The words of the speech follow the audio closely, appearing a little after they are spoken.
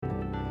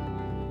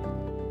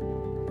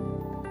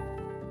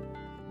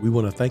We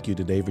want to thank you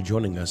today for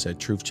joining us at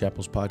Truth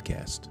Chapel's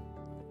podcast.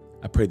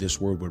 I pray this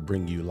word would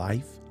bring you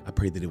life. I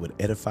pray that it would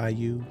edify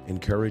you,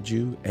 encourage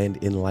you, and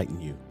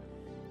enlighten you.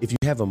 If you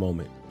have a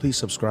moment, please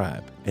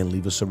subscribe and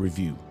leave us a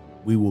review.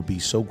 We will be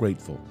so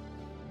grateful.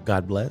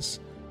 God bless,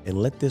 and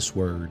let this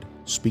word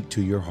speak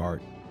to your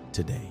heart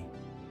today.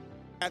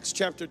 Acts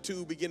chapter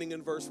 2, beginning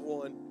in verse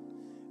 1.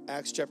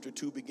 Acts chapter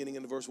 2, beginning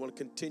in verse 1,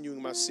 continuing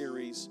my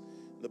series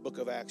in the book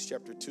of Acts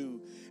chapter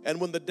 2. And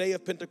when the day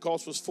of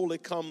Pentecost was fully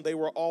come, they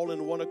were all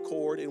in one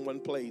accord in one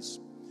place.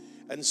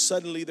 And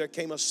suddenly there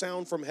came a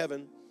sound from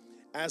heaven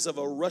as of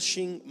a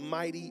rushing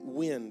mighty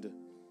wind.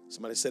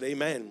 Somebody said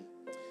amen.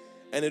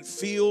 And it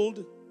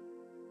filled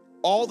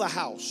all the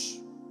house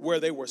where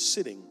they were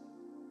sitting.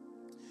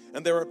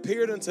 And there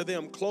appeared unto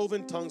them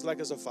cloven tongues like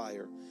as of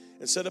fire,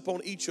 and set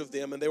upon each of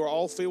them, and they were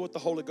all filled with the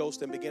Holy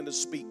Ghost and began to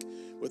speak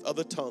with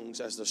other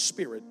tongues as the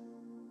Spirit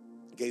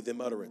gave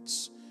them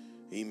utterance.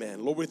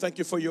 Amen. Lord, we thank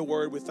you for your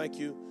word. We thank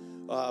you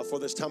for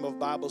this time of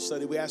Bible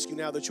study. We ask you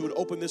now that you would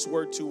open this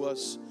word to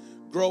us,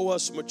 grow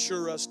us,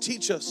 mature us,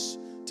 teach us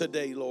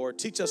today, Lord.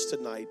 Teach us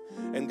tonight.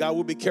 And God,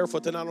 we'll be careful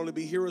to not only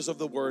be hearers of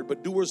the word,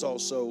 but doers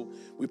also.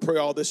 We pray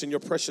all this in your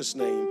precious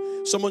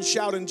name. Someone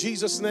shout in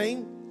Jesus'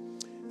 name.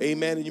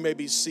 Amen. And you may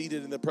be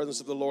seated in the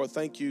presence of the Lord.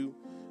 Thank you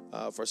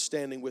for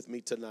standing with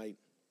me tonight.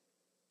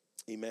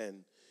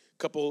 Amen.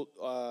 Couple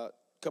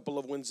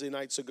of Wednesday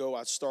nights ago,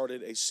 I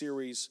started a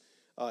series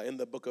in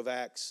the book of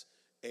Acts,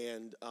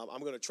 and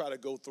I'm going to try to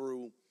go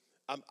through.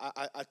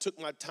 I took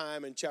my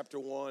time in chapter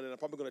 1, and I'm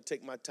probably going to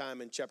take my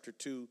time in chapter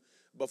 2.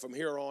 But from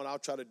here on, I'll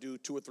try to do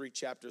 2 or 3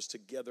 chapters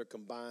together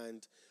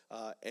combined,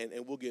 and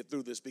we'll get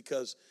through this,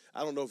 because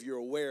I don't know if you're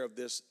aware of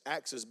this.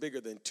 Acts is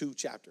bigger than 2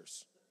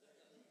 chapters.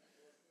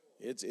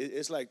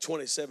 It's like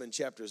 27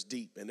 chapters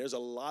deep, and there's a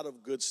lot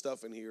of good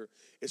stuff in here.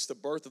 It's the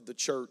birth of the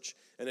church,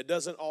 and it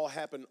doesn't all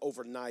happen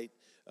overnight.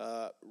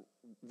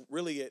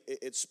 Really,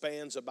 it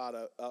spans about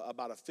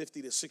a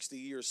 50 to 60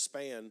 year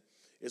span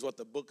is what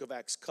the book of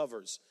Acts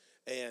covers,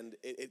 and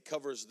it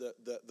covers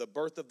the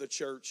birth of the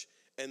church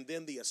and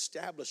then the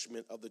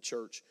establishment of the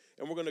church,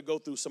 and we're going to go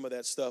through some of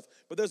that stuff.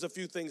 But there's a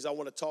few things I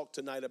want to talk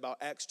tonight about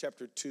Acts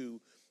chapter 2.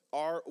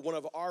 One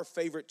of our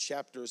favorite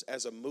chapters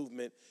as a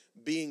movement,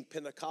 being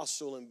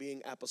Pentecostal and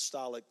being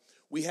apostolic.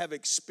 We have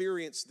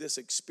experienced this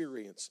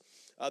experience.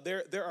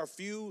 There are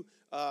few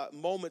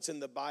moments in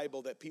the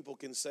Bible that people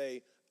can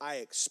say, I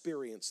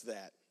experienced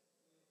that.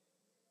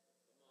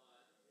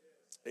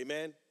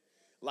 Amen.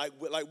 Like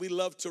we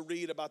love to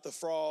read about the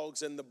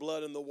frogs and the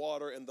blood in the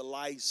water and the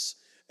lice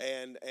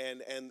and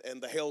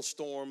the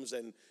hailstorms,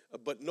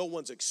 but no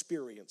one's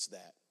experienced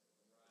that.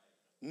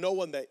 No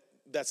one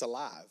that's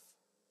alive.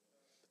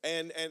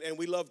 And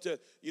we love to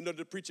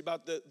preach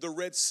about the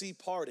Red Sea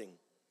parting,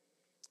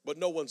 but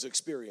no one's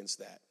experienced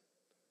that.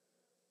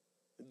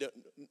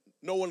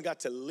 No one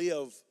got to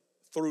live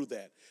through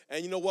that.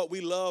 And you know what?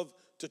 We love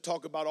to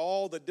talk about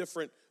all the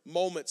different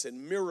moments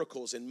and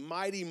miracles and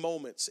mighty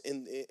moments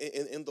in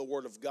the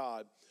Word of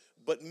God.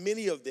 But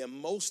many of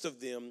them, most of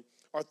them,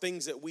 are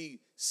things that we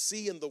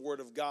see in the Word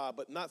of God,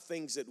 but not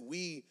things that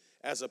we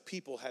as a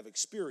people have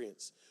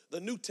experienced. The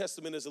New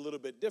Testament is a little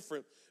bit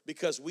different,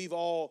 because we've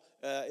all,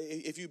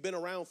 if you've been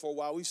around for a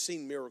while, we've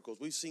seen miracles,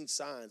 we've seen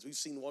signs, we've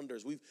seen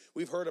wonders,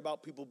 we've heard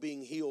about people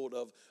being healed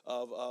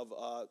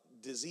of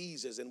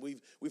diseases, and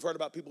we've heard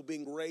about people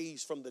being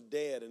raised from the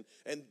dead,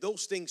 and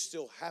those things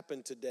still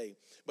happen today.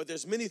 But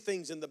there's many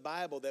things in the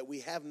Bible that we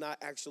have not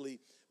actually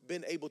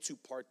been able to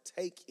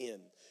partake in.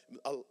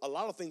 A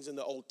lot of things in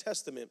the Old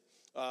Testament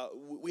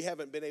we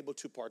haven't been able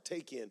to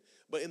partake in,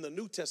 but in the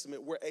New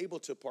Testament we're able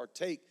to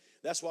partake.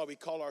 That's why we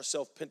call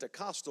ourselves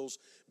Pentecostals,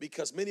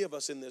 because many of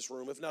us in this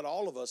room, if not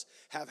all of us,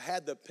 have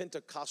had the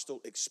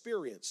Pentecostal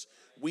experience.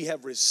 We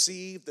have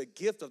received the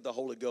gift of the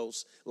Holy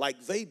Ghost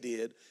like they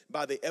did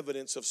by the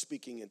evidence of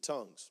speaking in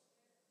tongues.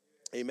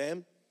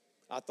 Amen.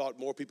 I thought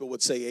more people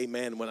would say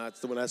amen when I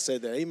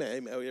said that. Amen.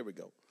 Amen. Oh, here we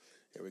go.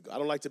 Here we go. I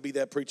don't like to be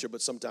that preacher,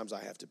 but sometimes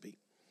I have to be.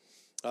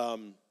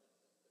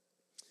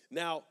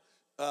 Now,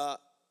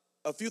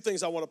 a few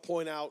things I want to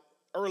point out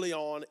early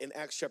on in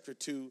Acts chapter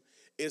 2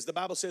 is the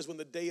Bible says when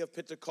the day of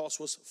Pentecost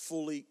was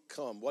fully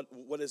come.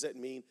 What does that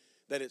mean,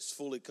 that it's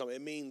fully come?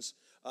 It means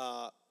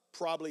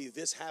probably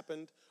this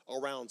happened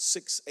around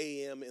 6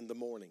 a.m. in the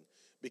morning,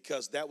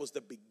 because that was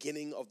the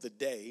beginning of the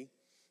day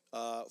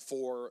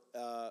for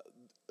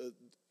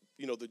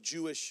the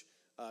Jewish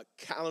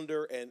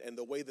calendar and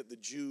the way that the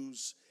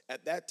Jews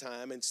at that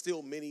time, and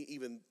still many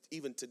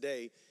even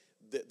today,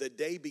 the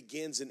day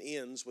begins and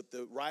ends with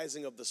the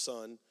rising of the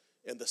sun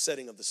and the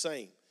setting of the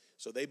same.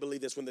 So they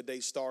believe that's when the day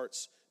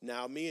starts.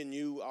 Now, me and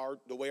you,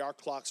 the way our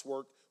clocks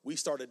work, we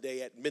start a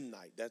day at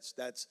midnight.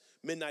 That's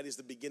midnight is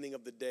the beginning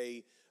of the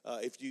day.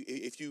 If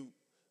you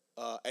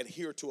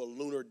adhere to a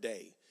lunar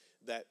day,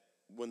 that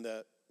when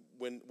the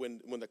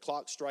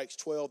clock strikes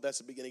 12, that's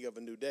the beginning of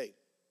a new day.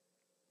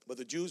 But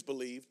the Jews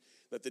believed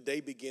that the day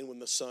began when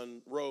the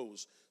sun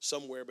rose,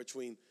 somewhere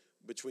between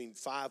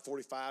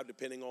 5:45,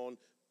 depending on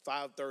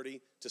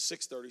 5:30 to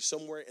 6:30,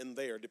 somewhere in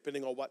there,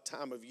 depending on what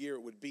time of year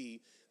it would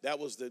be. That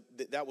was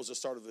the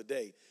start of the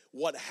day.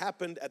 What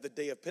happened at the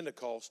day of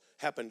Pentecost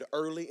happened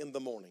early in the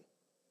morning.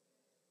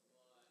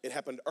 It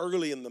happened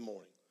early in the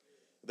morning.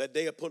 That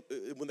day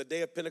when the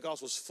day of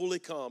Pentecost was fully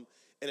come,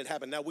 and it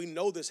happened. Now we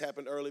know this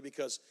happened early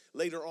because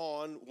later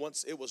on,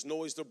 once it was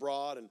noised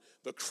abroad and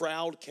the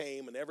crowd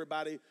came and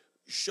everybody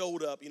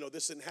showed up,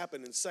 this didn't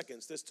happen in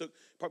seconds. This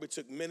probably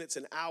took minutes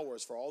and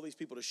hours for all these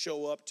people to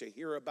show up, to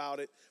hear about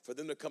it, for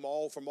them to come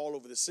from all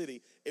over the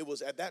city. It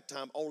was at that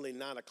time only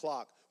 9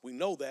 o'clock. We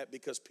know that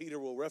because Peter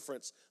will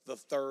reference the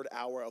third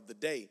hour of the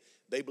day.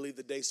 They believe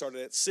the day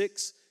started at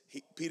 6.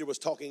 Peter was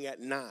talking at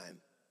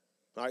 9.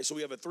 All right, so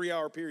we have a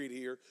 3-hour period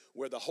here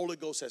where the Holy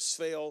Ghost has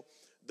fell.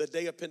 The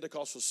day of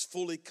Pentecost was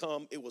fully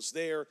come. It was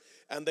there,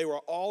 and they were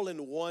all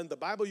in one. The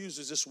Bible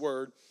uses this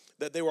word,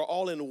 that they were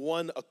all in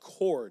one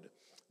accord.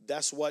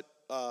 That's what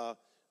the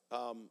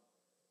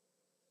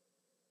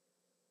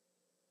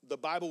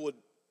Bible would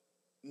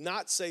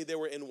not say they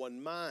were in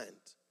one mind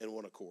and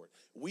one accord.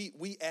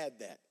 We add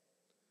that,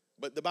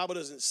 but the Bible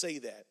doesn't say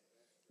that.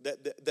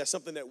 That's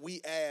something that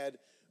we add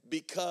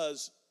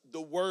because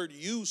the word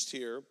used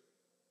here,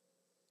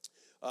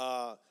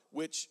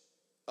 which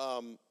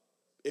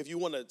if you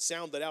want to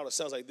sound that out, it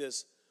sounds like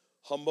this: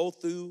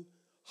 hamathu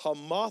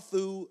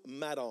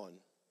madon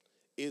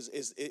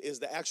is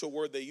the actual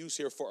word they use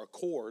here for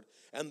accord.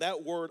 And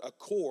that word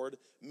accord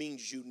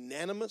means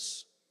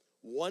unanimous,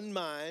 one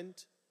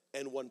mind,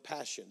 and one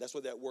passion. That's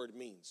what that word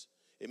means.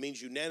 It means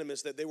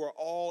unanimous, that they were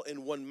all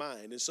in one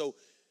mind. And so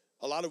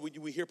a lot of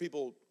we hear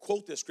people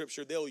quote this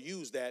scripture, they'll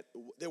use that.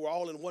 They were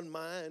all in one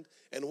mind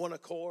and one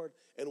accord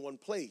and one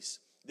place.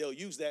 They'll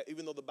use that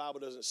even though the Bible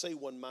doesn't say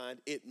one mind.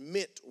 It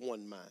meant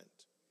one mind.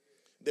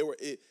 They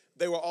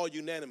were all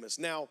unanimous.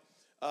 Now,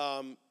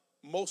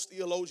 most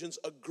theologians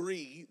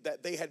agree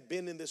that they had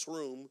been in this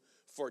room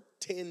for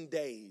 10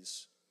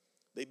 days.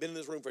 They've been in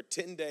this room for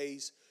 10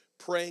 days,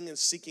 praying and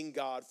seeking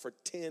God for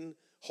 10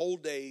 whole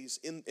days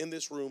in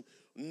this room.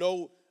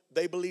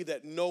 They believe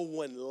that no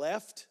one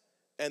left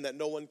and that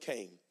no one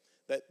came.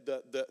 That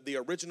the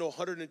original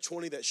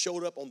 120 that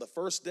showed up on the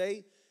first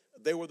day,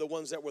 they were the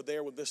ones that were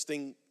there when this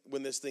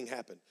thing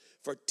happened.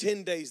 For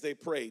 10 days they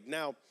prayed.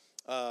 Now,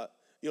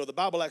 the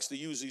Bible actually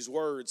used these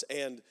words,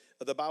 and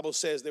the Bible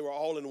says they were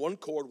all in one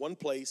accord, one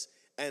place,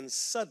 and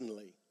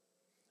suddenly.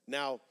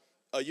 Now,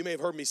 you may have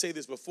heard me say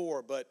this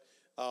before, but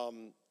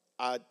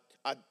I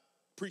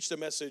preached a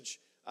message.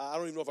 I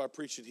don't even know if I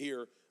preached it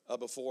here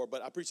before,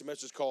 but I preached a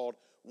message called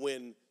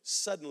 "When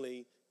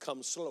Suddenly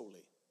Comes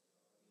Slowly."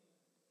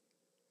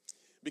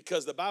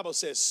 Because the Bible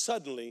says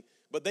suddenly,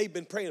 but they've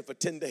been praying for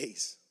 10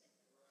 days.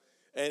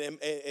 And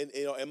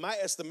in my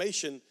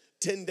estimation,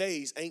 10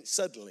 days ain't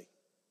suddenly.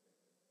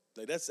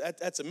 Like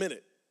that's a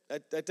minute.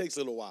 That takes a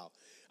little while.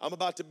 I'm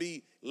about to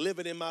be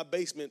living in my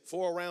basement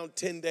for around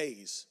 10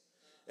 days,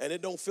 and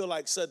it don't feel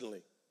like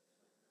suddenly.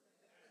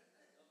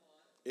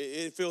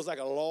 It feels like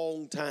a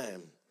long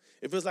time.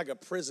 It feels like a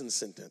prison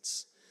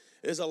sentence.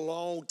 It's a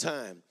long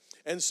time.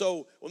 And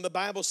so when the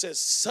Bible says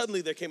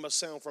suddenly there came a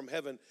sound from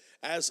heaven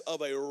as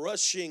of a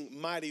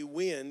rushing mighty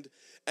wind,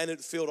 and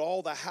it filled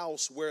all the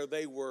house where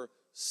they were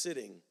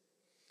sitting.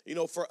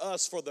 For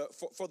us, for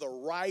the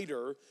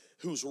writer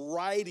who's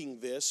writing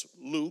this,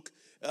 Luke,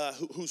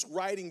 who's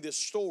writing this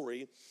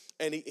story,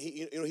 and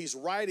he's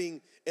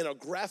writing in a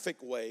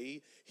graphic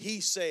way,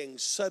 he's saying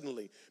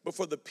suddenly. But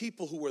for the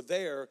people who were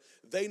there,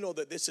 they know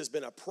that this has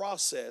been a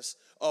process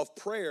of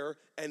prayer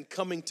and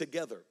coming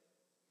together.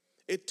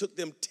 It took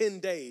them 10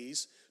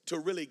 days to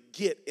really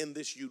get in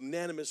this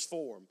unanimous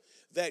form,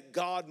 that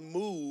God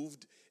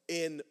moved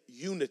in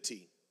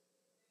unity.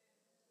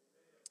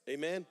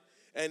 Amen?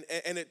 And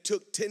it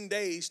took 10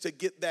 days to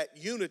get that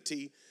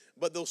unity,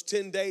 but those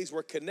 10 days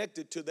were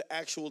connected to the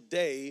actual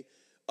day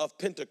of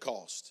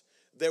Pentecost.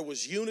 There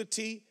was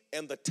unity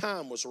and the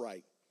time was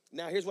right.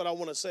 Now, here's what I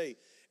want to say,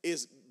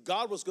 is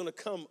God was going to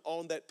come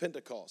on that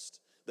Pentecost.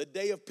 The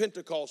day of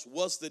Pentecost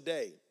was the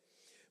day,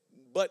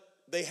 but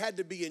they had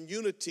to be in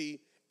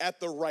unity at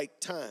the right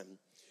time.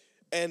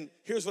 And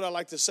here's what I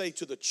like to say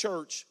to the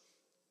church,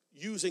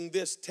 using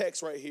this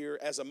text right here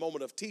as a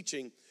moment of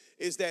teaching,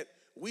 is that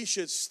we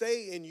should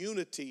stay in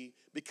unity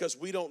because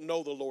we don't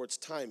know the Lord's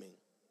timing.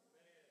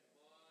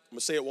 I'm going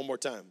to say it one more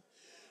time.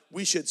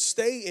 We should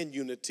stay in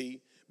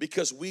unity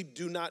because we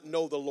do not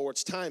know the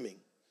Lord's timing.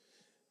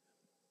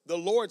 The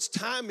Lord's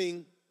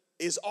timing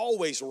is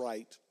always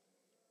right,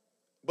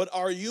 but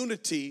our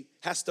unity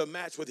has to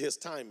match with his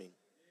timing.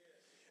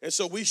 And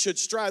so we should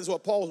strive, that's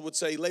what Paul would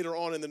say later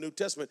on in the New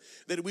Testament,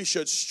 that we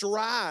should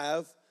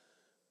strive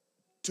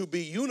to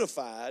be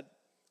unified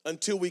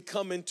until we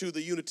come into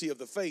the unity of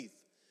the faith.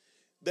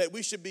 That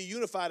we should be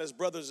unified as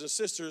brothers and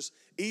sisters,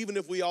 even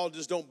if we all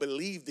just don't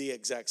believe the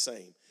exact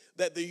same.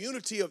 That the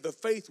unity of the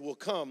faith will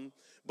come,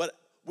 but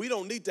we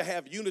don't need to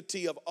have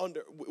unity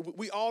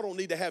we all don't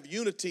need to have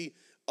unity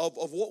of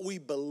what we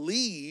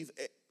believe,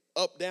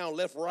 up, down,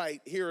 left, right,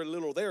 here a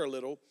little, there a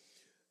little,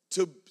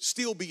 to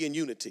still be in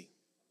unity.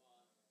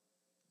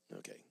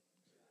 Okay, let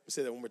me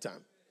say that one more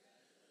time.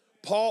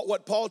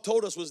 what Paul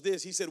told us was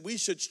this. He said we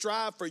should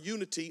strive for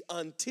unity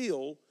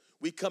until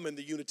we come in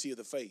the unity of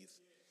the faith.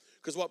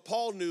 Because what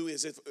Paul knew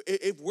is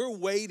if we're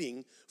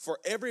waiting for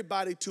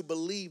everybody to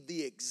believe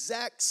the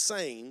exact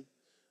same,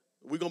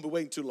 we're going to be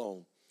waiting too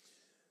long.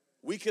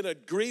 We can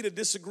agree to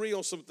disagree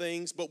on some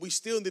things, but we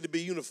still need to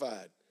be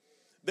unified.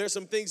 There's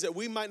some things that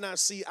we might not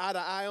see eye to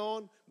eye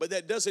on, but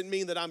that doesn't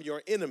mean that I'm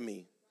your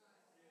enemy.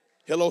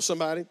 Hello,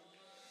 somebody?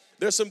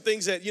 There's some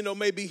things that,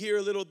 maybe here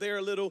a little, there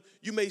a little.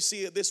 You may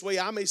see it this way,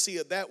 I may see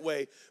it that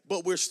way,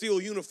 but we're still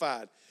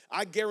unified.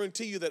 I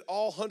guarantee you that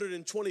all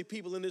 120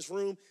 people in this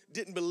room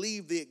didn't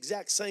believe the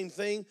exact same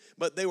thing,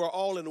 but they were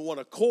all in one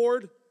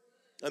accord,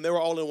 and they were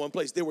all in one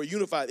place. They were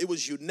unified. It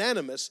was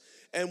unanimous,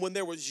 and when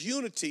there was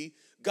unity,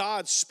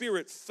 God's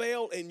Spirit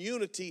fell in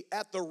unity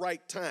at the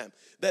right time.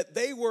 That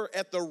they were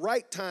at the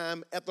right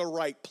time, at the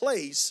right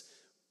place,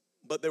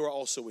 but they were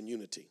also in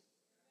unity.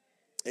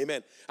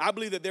 Amen. I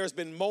believe that there's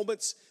been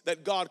moments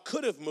that God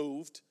could have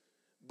moved,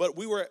 but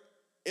we were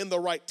in the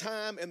right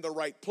time, in the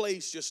right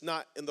place, just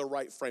not in the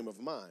right frame of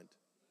mind.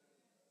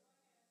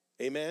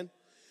 Amen.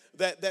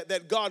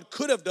 That God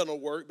could have done a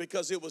work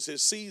because it was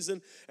his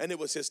season and it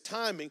was his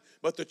timing,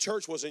 but the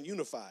church wasn't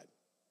unified.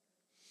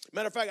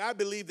 Matter of fact, I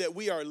believe that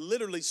we are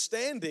literally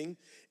standing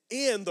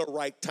in the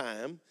right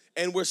time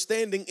and we're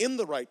standing in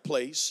the right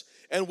place.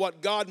 And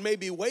what God may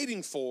be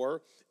waiting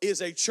for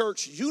is a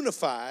church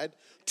unified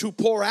to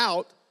pour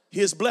out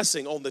his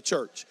blessing on the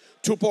church,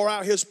 to pour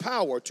out his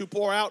power, to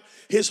pour out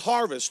his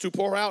harvest, to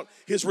pour out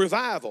his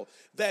revival.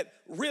 That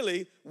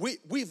really,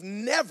 we've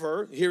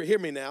never, hear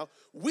me now,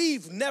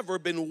 we've never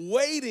been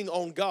waiting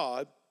on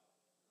God,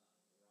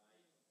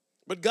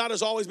 but God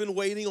has always been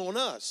waiting on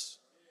us.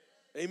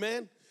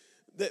 Amen?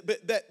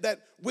 That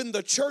when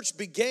the church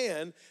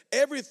began,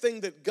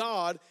 everything that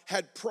God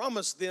had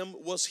promised them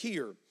was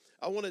here.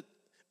 I want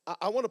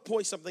to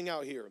point something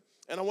out here,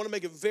 and I want to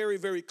make it very,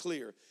 very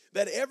clear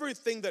that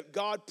everything that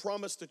God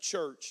promised the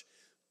church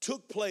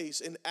took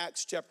place in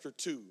Acts chapter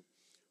 2.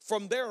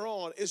 From there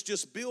on, it's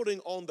just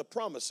building on the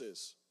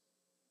promises.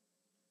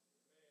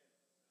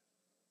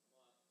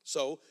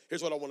 So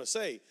here's what I want to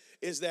say,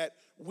 is that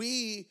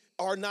we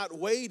are not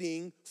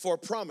waiting for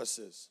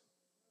promises.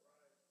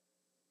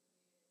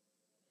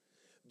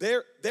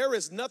 There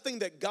is nothing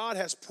that God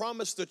has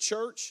promised the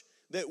church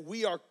that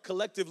we are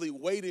collectively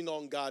waiting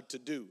on God to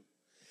do.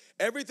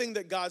 Everything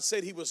that God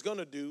said he was going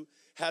to do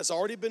has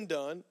already been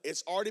done.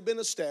 It's already been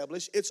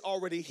established. It's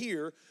already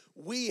here.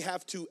 We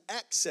have to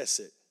access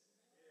it.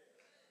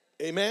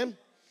 Amen?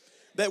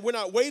 That we're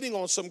not waiting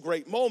on some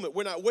great moment.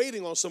 We're not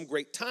waiting on some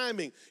great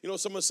timing.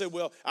 Someone said,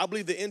 well, I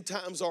believe the end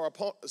times are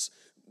upon us.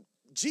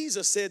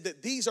 Jesus said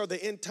that these are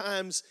the end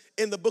times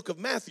in the book of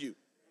Matthew.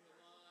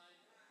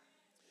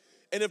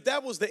 And if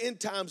that was the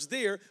end times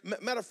there,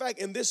 matter of fact,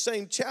 in this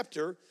same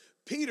chapter,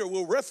 Peter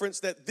will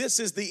reference that this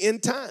is the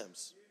end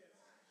times.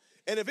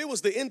 And if it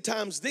was the end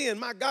times then,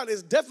 my God,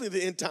 it's definitely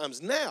the end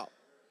times now.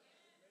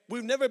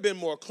 We've never been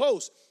more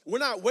close. We're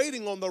not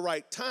waiting on the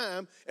right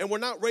time, and we're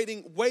not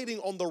waiting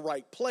on the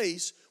right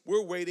place.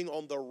 We're waiting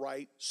on the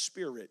right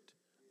spirit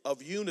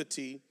of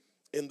unity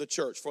in the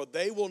church. For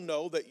they will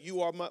know that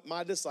you are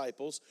my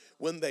disciples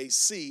when they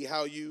see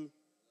how you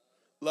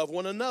love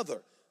one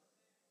another.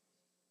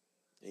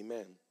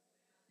 Amen.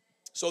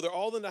 So they're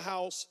all in the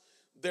house.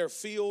 They're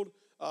filled.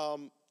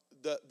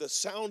 The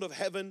sound of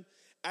heaven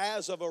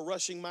as of a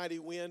rushing mighty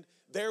wind.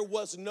 There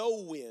was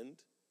no wind.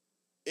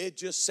 It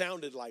just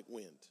sounded like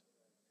wind.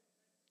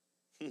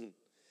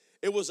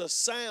 It was a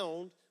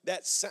sound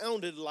that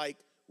sounded like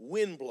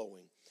wind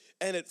blowing.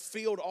 And it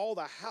filled all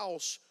the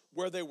house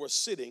where they were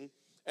sitting.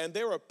 And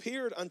there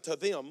appeared unto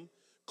them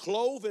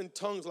cloven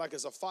tongues like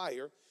as a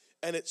fire,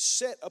 and it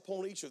set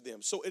upon each of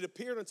them. So it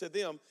appeared unto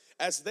them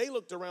as they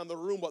looked around the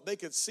room. What they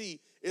could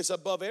see is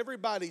above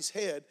everybody's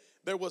head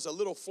there was a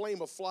little flame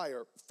of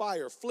fire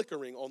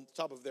flickering on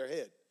top of their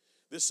head.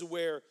 This is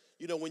where,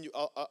 when you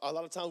a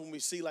lot of times when we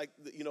see like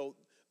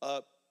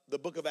the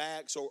book of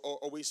Acts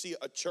or we see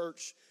a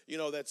church,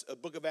 that's a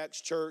book of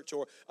Acts church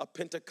or a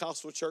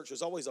Pentecostal church,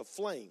 there's always a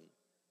flame.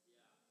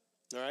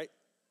 All right?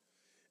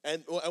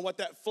 And what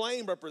that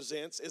flame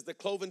represents is the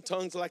cloven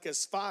tongues like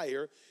as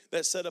fire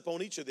that set up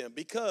on each of them.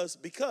 Because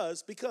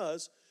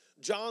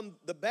John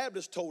the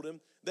Baptist told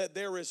him that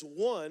there is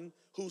one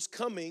who's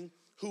coming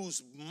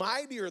who's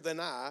mightier than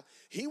I.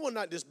 He will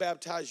not just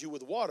baptize you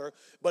with water,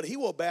 but he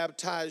will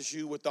baptize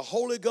you with the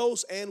Holy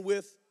Ghost and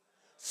with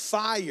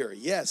fire.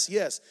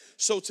 Yes.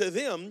 So to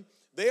them,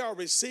 they are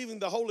receiving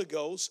the Holy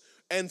Ghost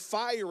and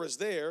fire is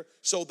there.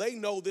 So they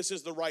know this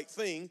is the right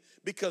thing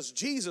because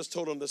Jesus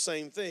told them the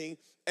same thing.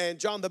 And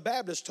John the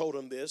Baptist told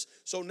them this.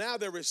 So now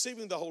they're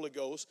receiving the Holy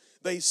Ghost.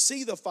 They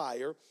see the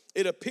fire.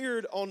 It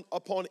appeared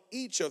upon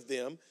each of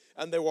them,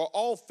 and they were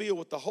all filled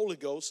with the Holy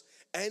Ghost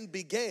and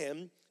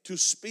began to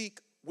speak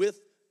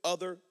with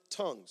other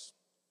tongues.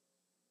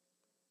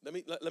 Let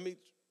me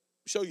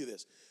show you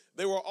this.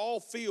 They were all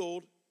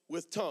filled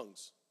with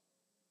tongues.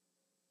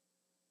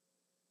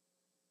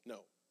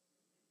 No.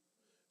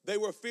 They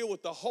were filled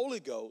with the Holy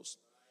Ghost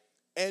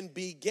and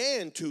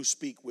began to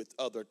speak with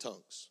other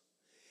tongues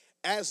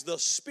as the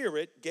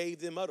Spirit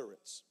gave them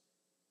utterance.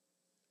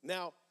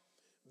 Now,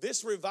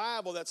 this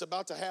revival that's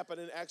about to happen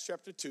in Acts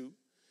chapter 2,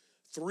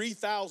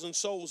 3,000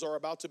 souls are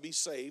about to be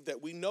saved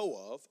that we know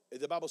of.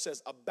 The Bible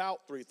says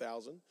about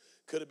 3,000.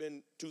 Could have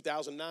been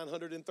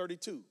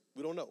 2,932.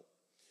 We don't know.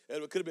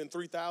 It could have been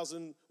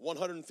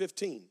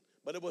 3,115.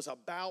 But it was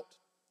about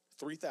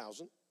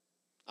 3,000.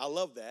 I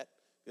love that.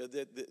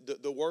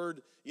 The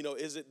word,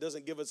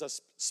 doesn't give us a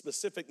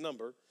specific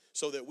number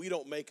so that we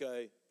don't make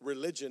a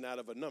religion out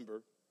of a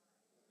number.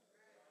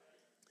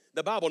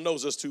 The Bible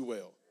knows us too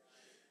well.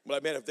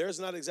 But man, if there's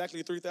not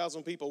exactly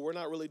 3,000 people, we're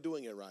not really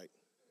doing it right.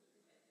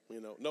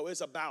 No,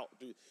 it's about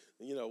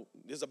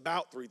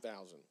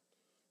 3,000.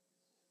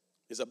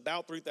 It's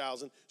about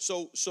 3,000.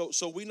 So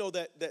we know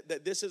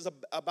that this is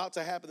about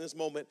to happen this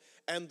moment.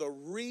 And the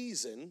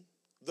reason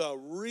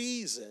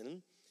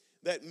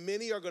that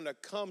many are going to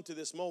come to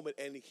this moment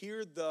and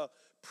hear the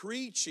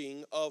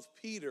preaching of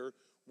Peter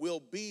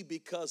will be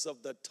because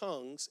of the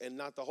tongues and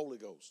not the Holy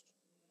Ghost.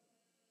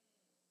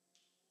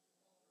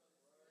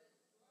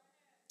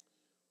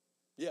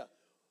 Yeah.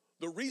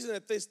 The reason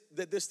that this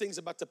thing's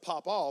about to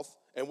pop off,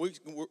 and we're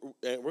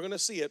going to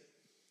see it,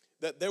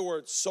 that there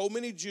were so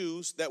many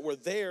Jews that were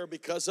there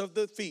because of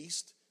the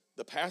feast,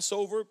 the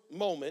Passover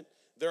moment.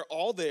 They're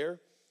all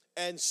there,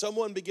 and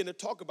someone began to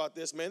talk about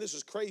this. Man, this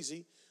is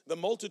crazy. The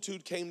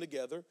multitude came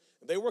together.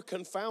 They were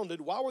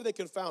confounded. Why were they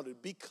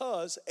confounded?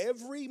 Because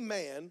every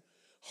man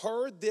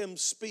heard them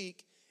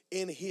speak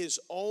in his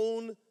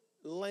own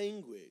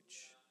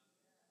language.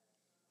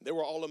 They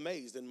were all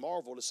amazed and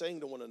marveled, saying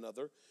to one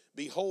another,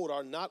 behold,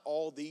 are not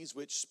all these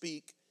which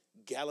speak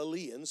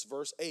Galileans?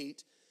 Verse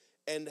 8,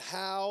 and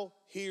how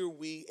hear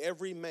we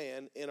every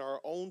man in our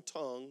own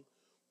tongue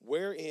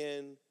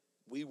wherein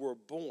we were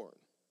born?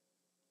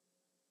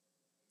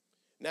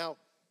 Now,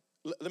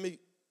 let me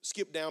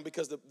skip down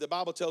because the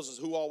Bible tells us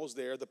who all was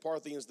there. The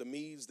Parthians, the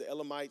Medes, the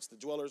Elamites, the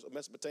dwellers of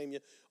Mesopotamia,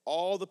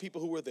 all the people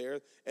who were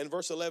there. And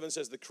verse 11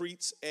 says the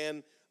Cretes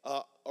and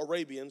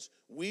Arabians,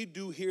 we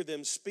do hear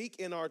them speak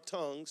in our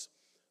tongues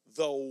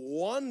the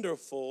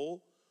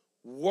wonderful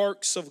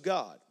works of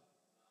God.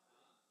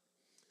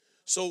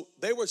 So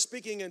they were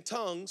speaking in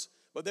tongues,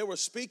 but they were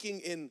speaking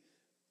in,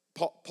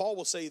 Paul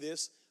will say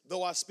this,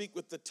 though I speak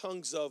with the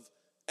tongues of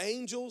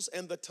angels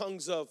and the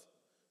tongues of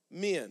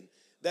men.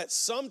 That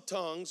some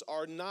tongues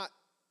are not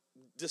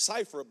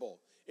decipherable.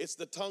 It's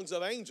the tongues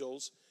of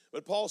angels.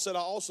 But Paul said, I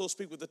also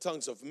speak with the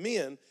tongues of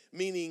men,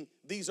 meaning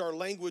these are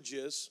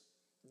languages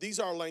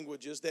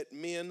that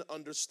men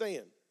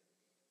understand.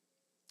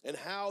 And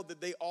how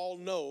did they all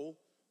know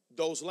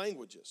those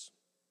languages?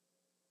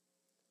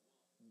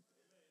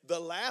 The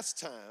last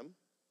time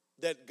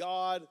that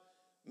God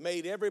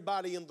made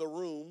everybody in the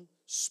room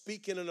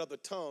speak in another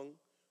tongue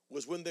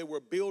was when they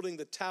were building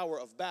the Tower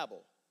of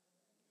Babel.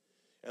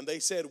 And they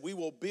said, we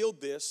will build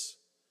this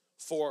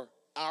for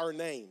our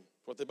name,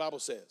 what the Bible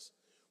says.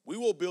 We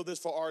will build this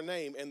for our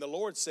name. And the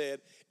Lord said,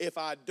 if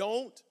I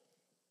don't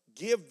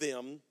give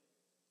them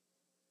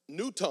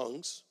new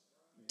tongues,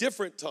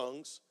 different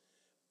tongues,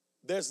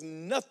 there's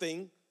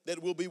nothing that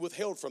will be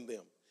withheld from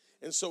them.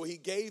 And so he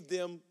gave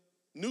them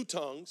new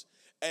tongues,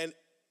 and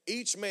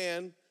each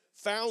man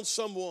found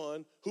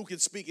someone who could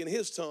speak in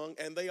his tongue,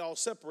 and they all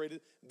separated.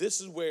 This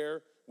is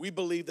where we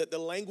believe that the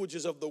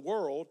languages of the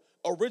world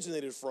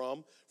originated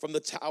from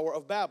the Tower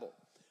of Babel.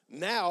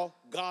 Now,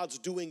 God's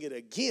doing it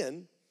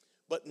again,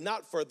 but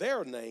not for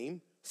their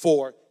name,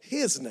 for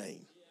his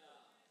name.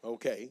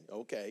 Okay.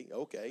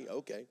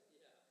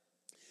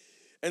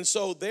 And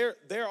so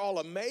they're all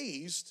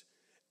amazed,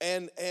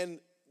 and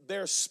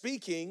they're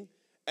speaking,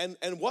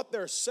 and what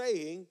they're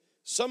saying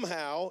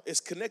somehow is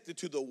connected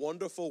to the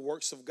wonderful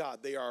works of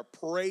God. They are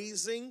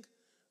praising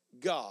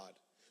God.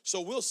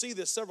 So we'll see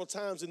this several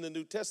times in the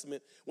New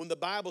Testament when the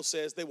Bible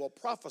says they will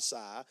prophesy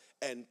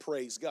and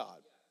praise God.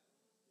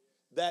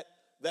 That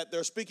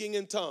they're speaking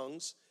in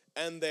tongues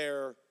and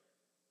they're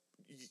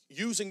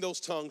using those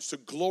tongues to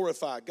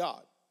glorify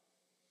God.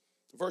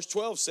 Verse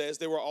 12 says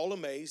they were all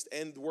amazed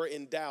and were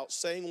in doubt,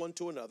 saying one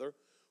to another,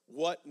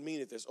 what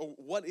meaneth this? Or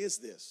what is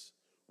this?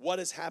 What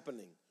is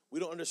happening? We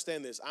don't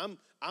understand this.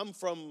 I'm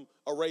from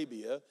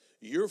Arabia.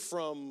 You're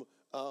from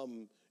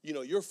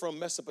you're from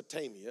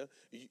Mesopotamia,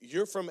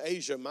 you're from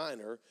Asia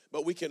Minor,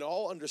 but we can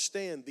all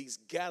understand these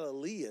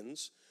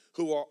Galileans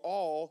who are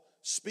all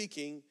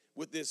speaking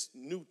with this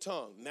new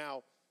tongue.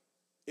 Now,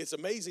 it's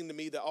amazing to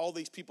me that all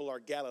these people are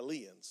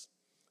Galileans,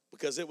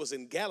 because it was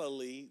in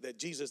Galilee that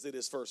Jesus did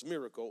his first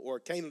miracle, or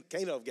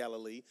Cana of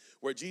Galilee,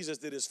 where Jesus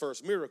did his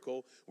first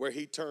miracle, where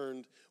he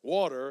turned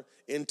water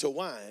into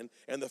wine.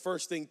 And the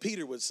first thing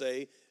Peter would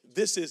say,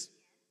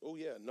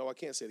 I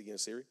can't say it again,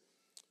 Siri.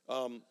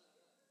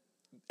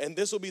 And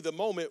this will be the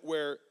moment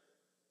where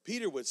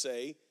Peter would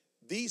say,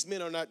 these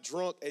men are not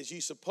drunk as ye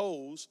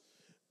suppose,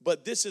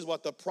 but this is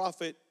what the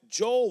prophet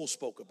Joel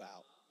spoke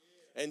about.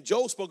 And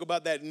Joel spoke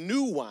about that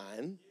new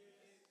wine.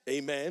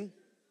 Amen.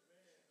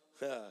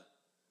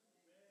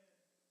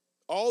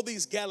 All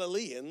these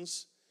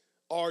Galileans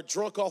are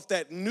drunk off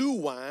that new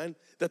wine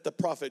that the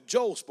prophet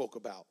Joel spoke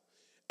about.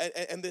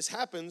 And this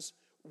happens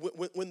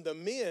when the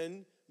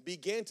men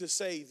began to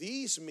say,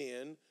 these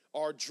men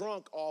are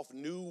drunk off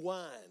new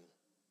wine.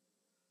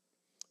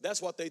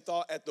 That's what they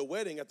thought at the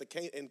wedding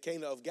in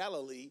Cana of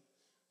Galilee,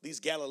 these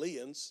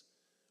Galileans,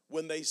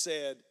 when they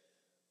said,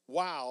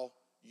 wow,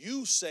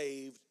 you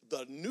saved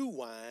the new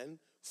wine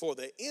for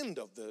the end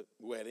of the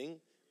wedding,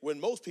 when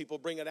most people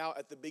bring it out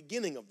at the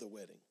beginning of the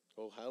wedding.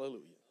 Oh,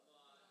 hallelujah.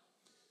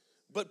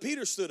 But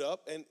Peter stood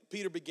up, and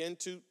Peter began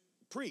to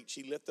preach.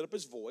 He lifted up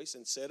his voice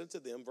and said unto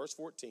them, verse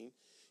 14,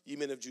 ye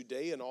men of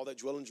Judea and all that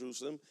dwell in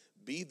Jerusalem,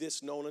 be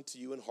this known unto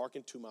you, and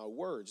hearken to my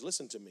words.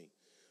 Listen to me.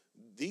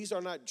 These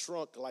are not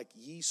drunk like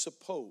ye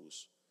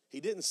suppose. He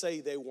didn't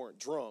say they weren't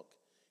drunk.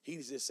 He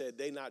just said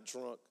they not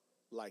drunk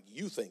like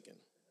you thinking.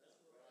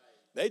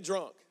 They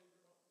drunk,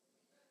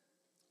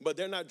 but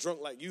they're not drunk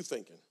like you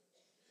thinking.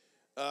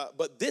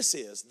 But this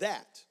is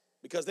that.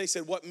 Because they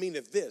said, what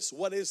meaneth this?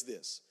 What is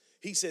this?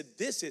 He said,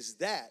 this is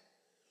that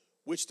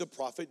which the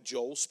prophet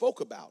Joel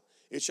spoke about.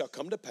 It shall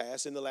come to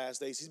pass in the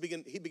last days.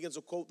 He begins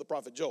to quote the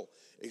prophet Joel.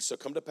 It shall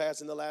come to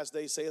pass in the last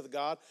days, saith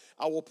God,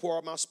 I will pour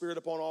out my spirit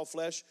upon all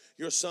flesh.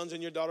 Your sons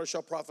and your daughters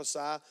shall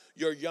prophesy.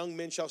 Your young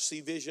men shall see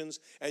visions,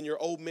 and your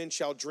old men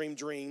shall dream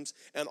dreams.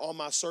 And on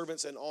my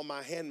servants and on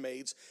my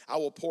handmaids I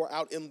will pour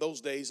out in those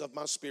days of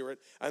my spirit,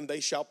 and they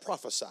shall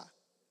prophesy.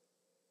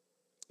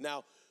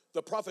 Now,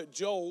 the prophet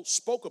Joel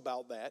spoke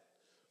about that,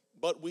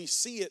 but we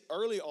see it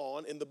early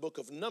on in the book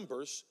of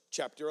Numbers,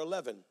 chapter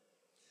 11.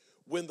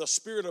 When the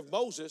spirit of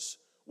Moses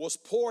was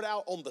poured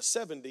out on the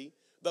 70,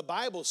 the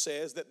Bible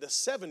says that the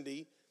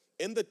 70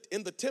 in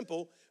the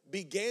temple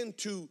began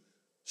to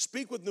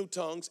speak with new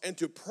tongues and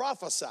to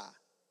prophesy.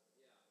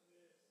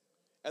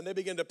 And they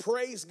began to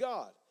praise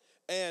God.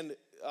 And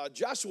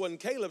Joshua and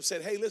Caleb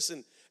said, hey,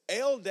 listen,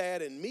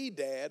 Eldad and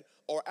Medad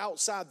are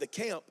outside the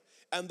camp,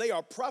 and they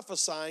are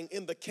prophesying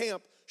in the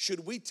camp.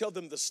 Should we tell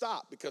them to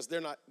stop because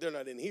they're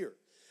not in here?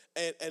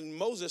 And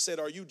Moses said,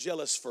 are you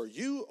jealous for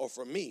you or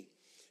for me?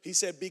 He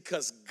said,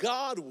 because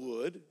God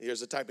would,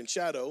 here's a type in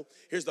shadow,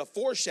 here's the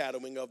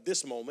foreshadowing of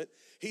this moment.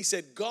 He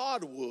said,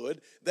 God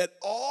would that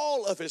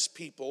all of his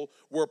people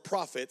were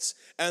prophets,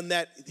 and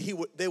that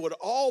they would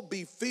all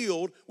be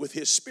filled with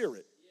his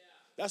spirit.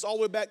 That's all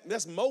the way back.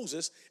 That's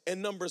Moses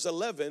in Numbers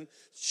 11,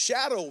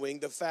 shadowing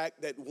the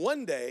fact that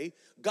one day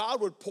God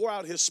would pour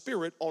out his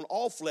spirit on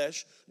all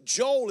flesh.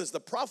 Joel is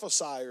the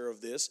prophesier of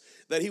this,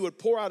 that he would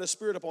pour out his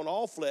spirit upon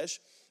all flesh.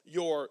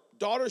 Your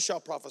daughter shall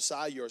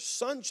prophesy, your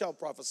son shall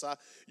prophesy,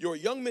 your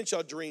young men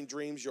shall dream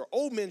dreams, your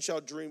old men shall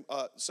dream,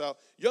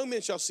 young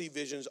men shall see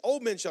visions,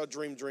 old men shall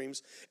dream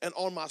dreams, and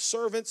on my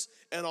servants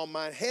and on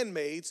my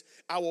handmaids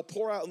I will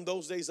pour out in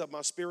those days of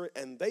my spirit,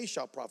 and they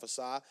shall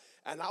prophesy,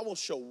 and I will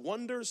show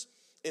wonders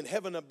in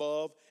heaven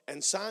above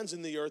and signs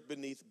in the earth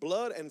beneath,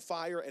 blood and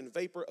fire and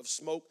vapor of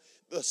smoke.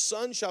 The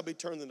sun shall be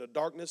turned into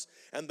darkness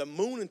and the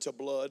moon into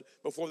blood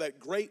before that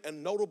great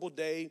and notable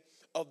day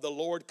of the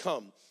Lord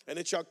come. And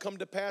it shall come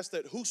to pass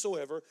that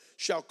whosoever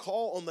shall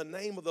call on the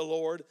name of the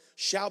Lord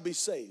shall be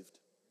saved.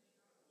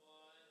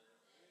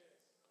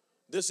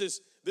 This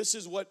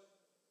is what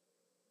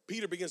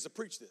Peter begins to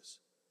preach this.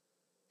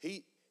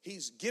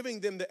 He's giving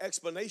them the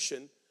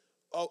explanation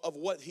of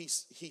what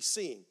he's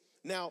seeing.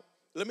 Now,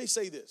 let me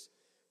say this.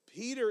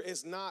 Peter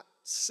is not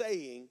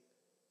saying,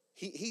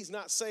 he's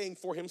not saying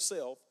for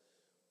himself.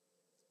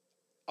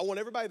 I want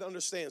everybody to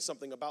understand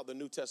something about the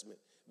New Testament.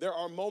 There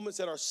are moments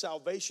that are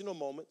salvational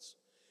moments,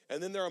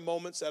 and then there are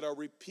moments that are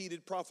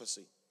repeated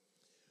prophecy.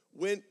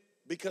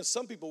 Because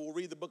some people will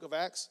read the book of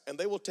Acts, and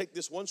they will take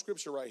this one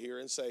scripture right here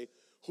and say,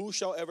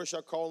 whosoever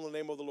shall call on the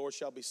name of the Lord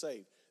shall be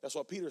saved. That's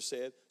what Peter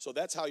said. So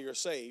that's how you're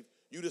saved.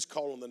 You just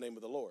call on the name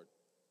of the Lord.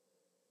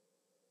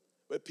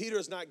 But Peter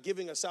is not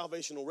giving a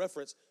salvational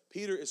reference.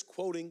 Peter is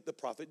quoting the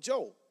prophet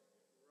Joel.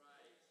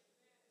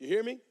 You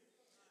hear me?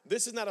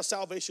 This is not a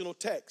salvational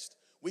text.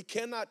 We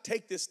cannot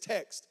take this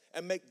text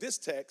and make this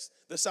text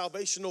the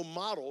salvational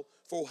model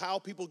for how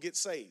people get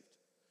saved.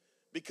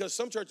 Because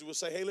some churches will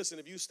say, hey, listen,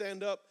 if you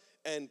stand up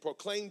and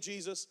proclaim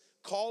Jesus,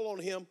 call on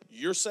him,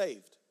 you're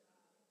saved.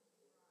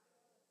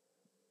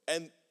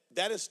 And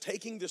that is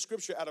taking the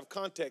scripture out of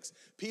context.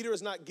 Peter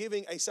is not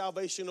giving a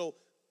salvational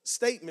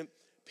statement.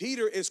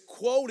 Peter is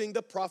quoting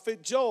the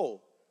prophet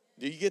Joel.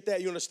 Do you get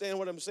that? You understand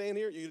what I'm saying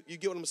here? You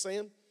get what I'm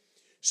saying?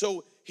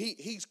 So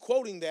he's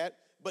quoting that,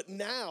 but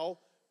now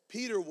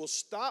Peter will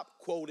stop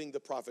quoting the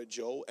prophet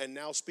Joel and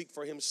now speak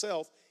for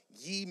himself.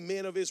 Ye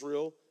men of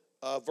Israel,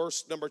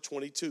 verse number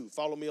 22.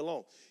 Follow me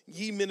along.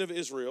 Ye men of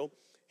Israel,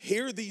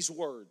 hear these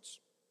words.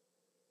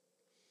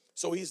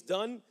 So he's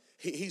done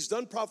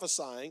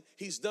prophesying.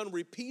 He's done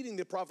repeating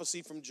the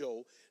prophecy from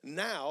Joel.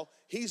 Now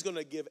he's going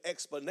to give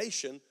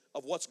explanation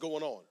of what's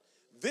going on.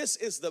 This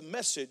is the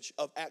message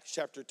of Acts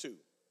chapter 2.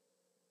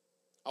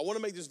 I want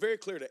to make this very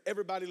clear to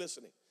everybody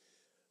listening.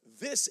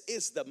 This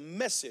is the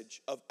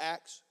message of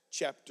Acts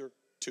chapter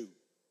 2.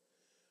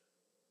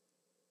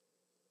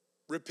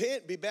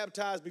 Repent, be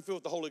baptized, be filled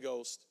with the Holy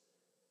Ghost.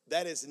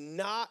 That is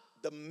not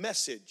the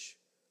message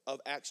of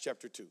Acts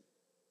chapter 2.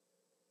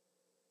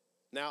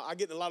 Now, I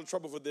get in a lot of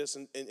trouble for this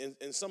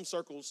in some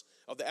circles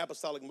of the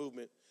apostolic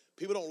movement.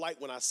 People don't like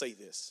when I say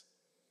this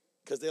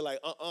because they're like,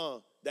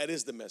 that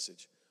is the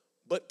message.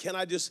 But can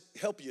I just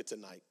help you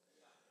tonight?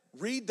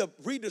 Read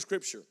the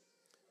scripture.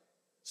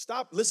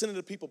 Stop listening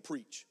to people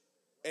preach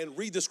and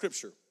read the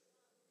scripture.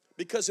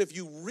 Because if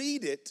you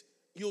read it,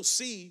 you'll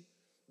see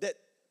that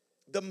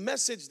the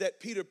message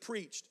that Peter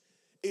preached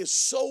is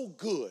so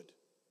good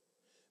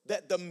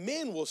that the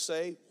men will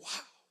say, wow,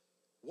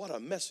 what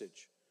a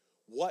message.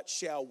 What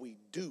shall we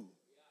do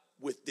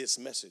with this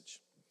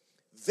message?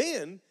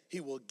 Then he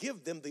will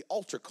give them the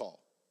altar call.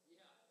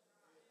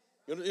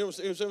 You know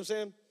what I'm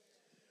saying?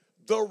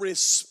 The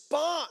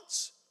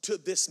response to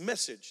this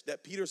message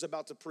that Peter's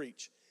about to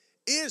preach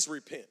is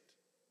repent.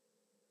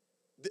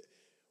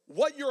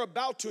 What you're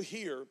about to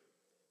hear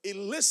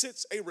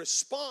elicits a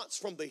response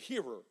from the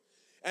hearer.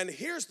 And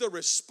here's the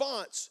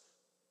response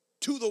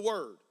to the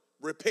word: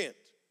 repent,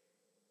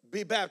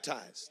 be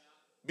baptized,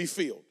 be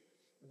filled.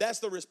 That's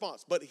the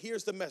response. But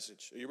here's the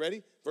message. Are you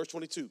ready? Verse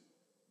 22.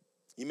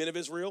 Ye men of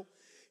Israel,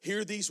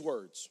 hear these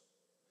words: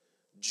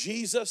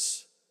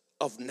 Jesus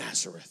of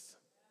Nazareth.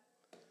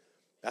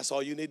 That's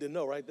all you need to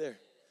know right there.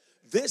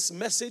 This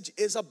message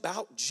is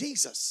about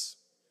Jesus.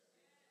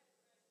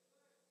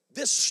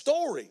 This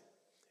story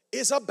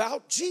is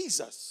about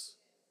Jesus.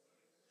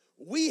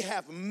 We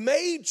have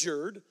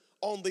majored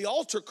on the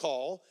altar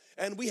call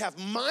and we have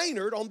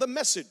minored on the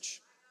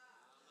message.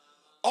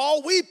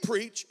 All we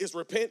preach is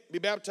repent, be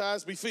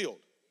baptized, be filled.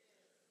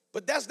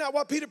 But that's not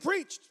what Peter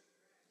preached.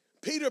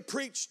 Peter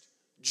preached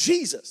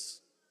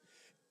Jesus.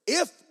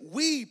 If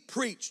we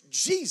preach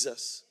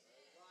Jesus,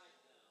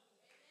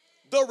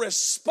 the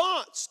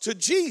response to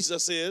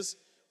Jesus is,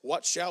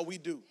 what shall we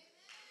do?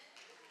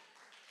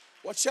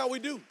 What shall we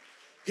do?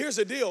 Here's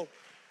the deal.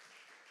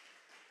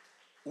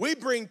 We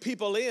bring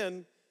people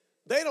in,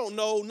 they don't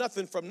know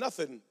nothing from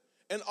nothing,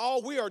 and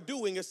all we are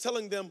doing is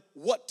telling them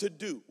what to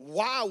do.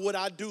 Why would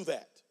I do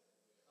that?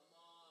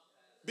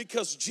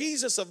 Because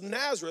Jesus of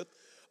Nazareth,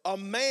 a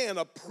man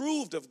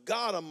approved of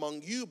God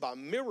among you by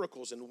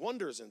miracles and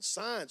wonders and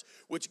signs,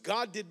 which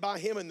God did by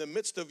him in the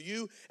midst of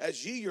you,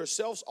 as ye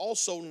yourselves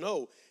also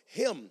know.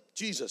 Him,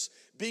 Jesus,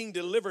 being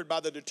delivered by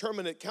the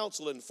determinate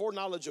counsel and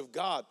foreknowledge of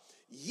God,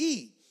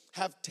 ye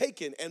have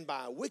taken and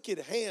by wicked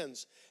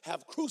hands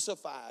have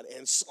crucified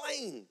and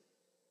slain.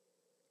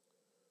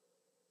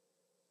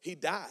 He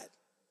died.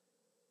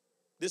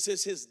 This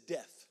is his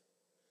death.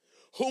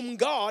 Whom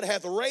God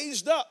hath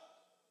raised up.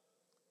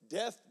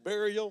 Death,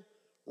 burial,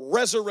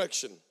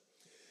 resurrection.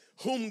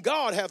 Whom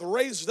God hath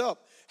raised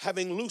up,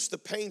 having loosed the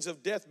pains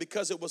of death,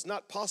 because it was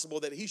not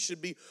possible that he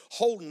should be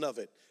holden of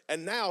it.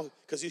 And now,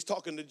 because he's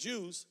talking to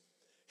Jews,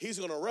 he's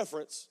going to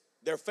reference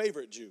their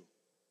favorite Jew,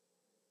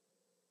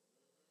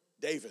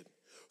 David.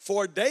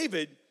 For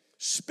David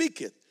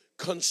speaketh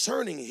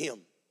concerning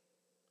him.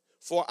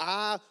 For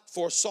I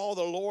foresaw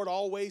the Lord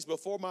always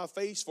before my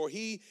face, for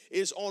he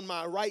is on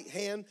my right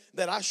hand,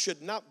 that I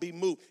should not be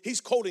moved. He's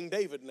quoting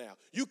David now.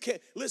 You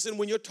can't, listen,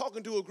 when you're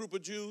talking to a group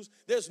of Jews,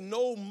 there's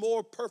no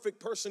more perfect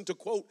person to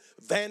quote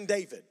than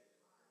David.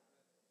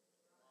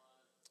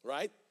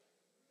 Right?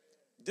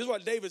 This is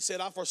what David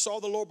said: I foresaw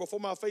the Lord before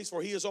my face,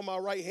 for he is on my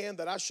right hand,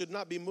 that I should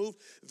not be moved.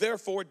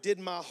 Therefore did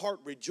my heart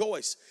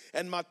rejoice,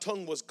 and my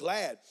tongue was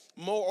glad.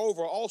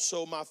 Moreover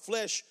also my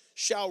flesh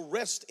shall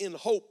rest in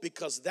hope,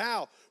 because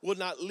thou wilt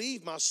not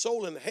leave my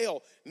soul in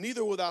hell,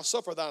 neither wilt thou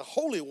suffer thy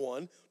Holy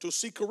One to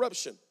see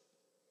corruption.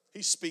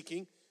 He's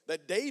speaking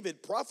that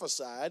David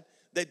prophesied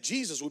that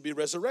Jesus would be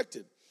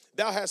resurrected.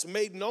 Thou hast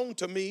made known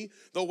to me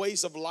the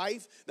ways of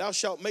life. Thou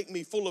shalt make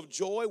me full of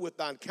joy with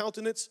thine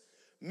countenance.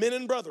 Men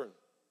and brethren.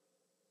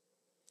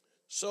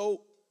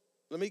 So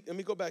let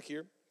me go back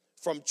here.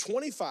 From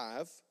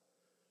 25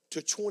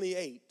 to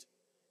 28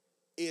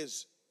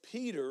 is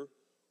Peter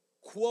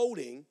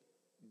quoting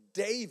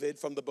David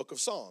from the book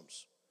of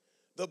Psalms,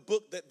 the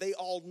book that they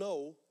all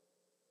know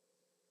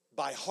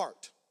by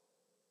heart.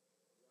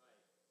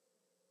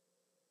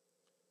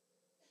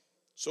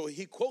 So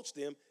he quotes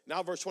them.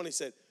 Now verse 20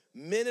 said,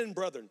 men and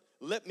brethren,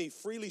 let me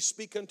freely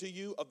speak unto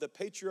you of the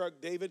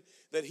patriarch David,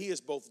 that he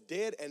is both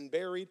dead and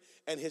buried,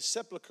 and his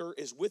sepulcher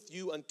is with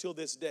you until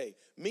this day.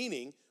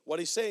 Meaning, what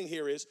he's saying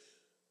here is,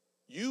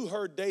 you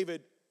heard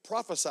David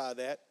prophesy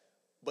that,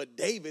 but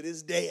David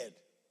is dead.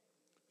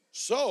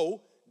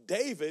 So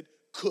David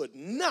could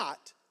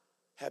not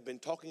have been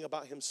talking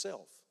about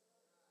himself.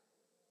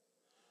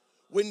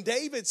 When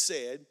David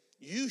said,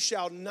 you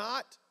shall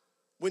not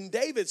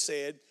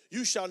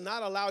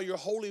allow your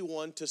Holy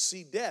One to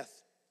see death,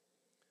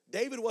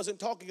 David wasn't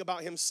talking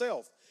about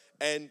himself.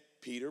 And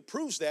Peter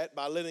proves that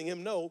by letting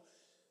him know,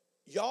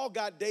 y'all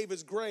got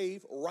David's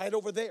grave right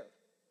over there.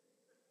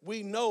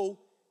 We know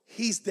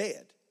he's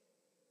dead.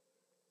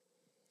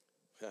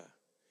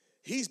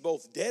 He's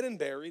both dead and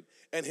buried,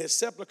 and his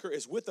sepulcher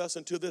is with us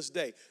until this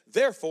day.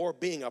 Therefore,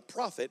 being a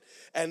prophet,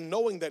 and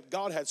knowing that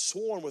God had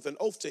sworn with an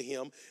oath to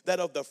him, that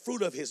of the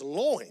fruit of his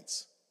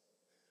loins,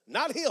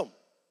 not him,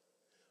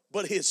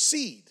 but his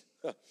seed,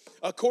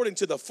 according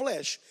to the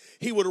flesh,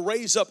 he would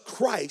raise up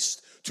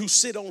Christ to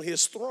sit on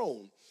his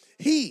throne.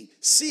 he,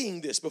 seeing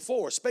this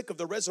before, spake of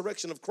the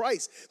resurrection of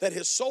Christ, that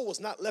his soul was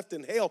not left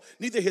in hell,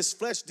 neither his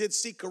flesh did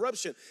see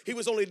corruption. He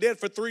was only dead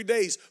for 3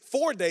 days.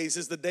 4 days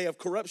is the day of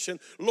corruption.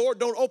 Lord,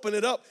 don't open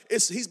it up.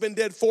 He's been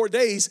dead 4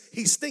 days.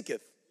 He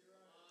stinketh.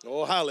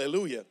 Oh,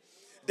 hallelujah.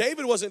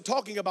 David wasn't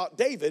talking about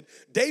David.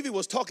 David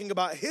was talking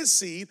about his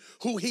seed,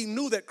 who he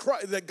knew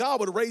that God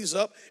would raise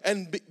up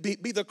and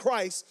be the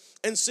Christ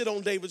and sit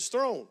on David's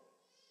throne.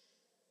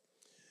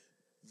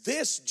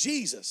 This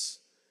Jesus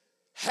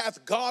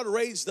hath God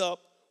raised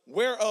up,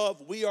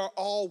 whereof we are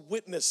all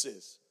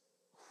witnesses.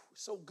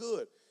 So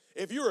good.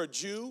 If you're a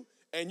Jew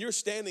and you're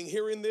standing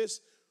hearing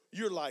this,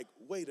 you're like,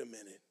 wait a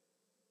minute.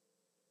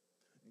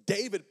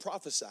 David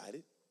prophesied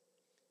it.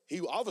 He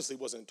obviously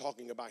wasn't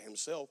talking about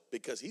himself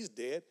because he's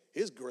dead.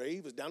 His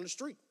grave is down the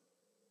street.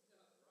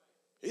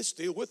 It's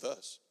still with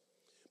us.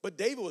 But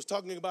David was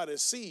talking about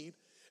his seed,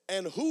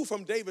 and who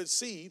from David's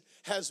seed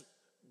has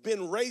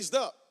been raised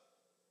up?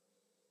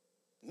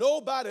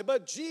 Nobody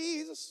but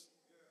Jesus.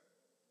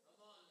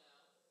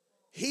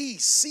 He,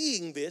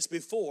 seeing this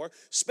before,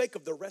 spake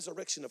of the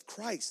resurrection of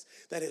Christ,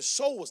 that his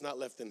soul was not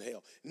left in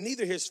hell,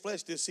 neither his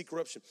flesh did see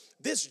corruption.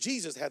 This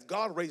Jesus hath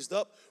God raised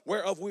up,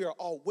 whereof we are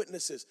all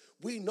witnesses.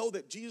 We know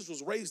that Jesus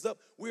was raised up.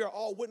 We are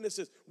all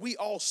witnesses. We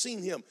all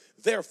seen him.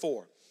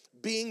 Therefore,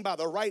 being by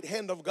the right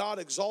hand of God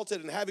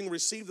exalted, and having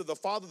received of the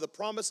Father the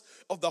promise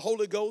of the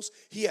Holy Ghost,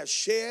 he has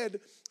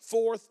shed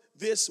forth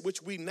this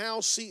which we now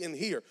see and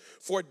hear.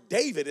 For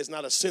David is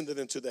not ascended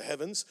into the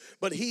heavens,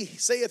 but he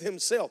saith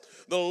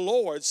himself, the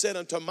Lord said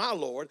unto my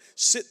Lord,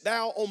 sit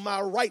thou on my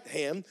right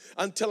hand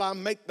until I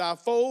make thy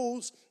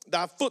foes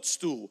thy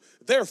footstool.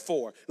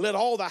 Therefore, let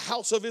all the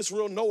house of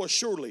Israel know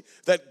assuredly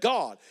that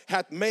God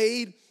hath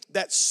made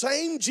that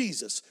same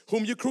Jesus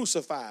whom you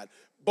crucified,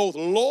 both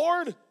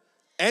Lord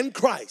and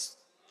Christ.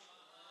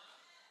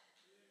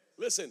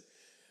 Listen,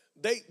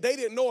 they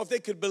didn't know if they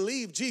could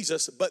believe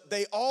Jesus, but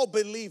they all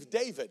believed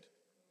David.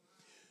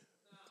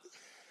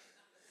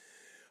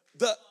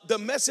 The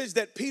message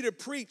that Peter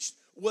preached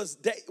was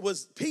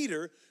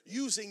Peter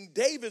using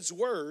David's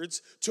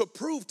words to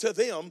prove to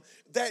them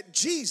that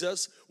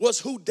Jesus was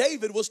who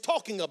David was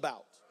talking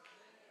about.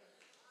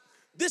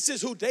 This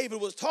is who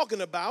David was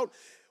talking about.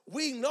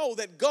 We know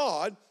that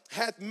God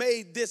hath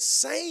made this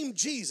same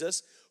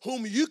Jesus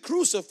whom you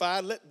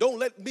crucified. Don't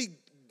let me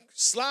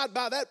slide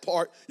by that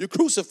part. You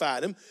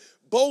crucified him,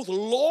 both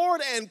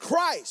Lord and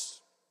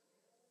Christ.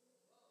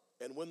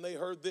 And when they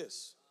heard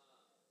this,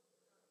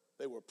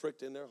 they were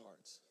pricked in their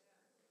hearts.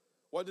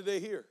 What did they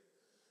hear?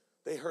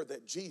 They heard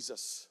that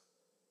Jesus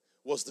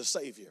was the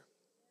Savior.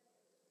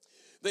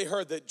 They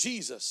heard that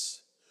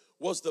Jesus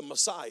was the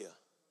Messiah.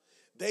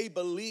 They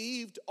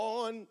believed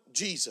on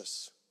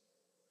Jesus.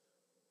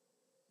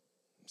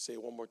 Say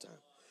it one more time.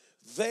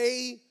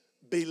 They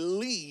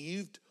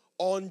believed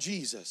on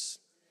Jesus.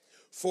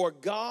 For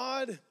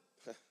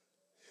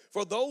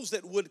those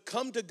that would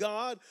come to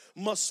God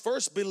must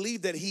first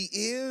believe that he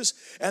is,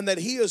 and that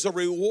he is a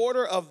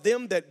rewarder of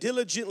them that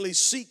diligently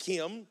seek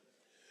him.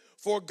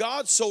 For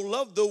God so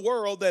loved the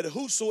world that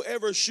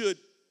whosoever should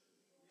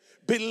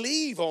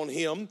believe on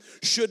him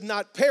should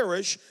not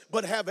perish,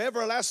 but have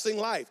everlasting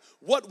life.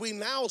 What we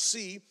now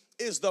see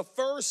is the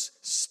first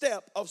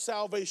step of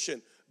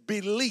salvation: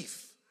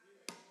 belief.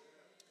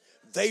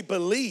 They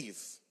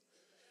believe.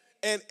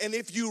 And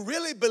if you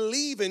really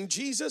believe in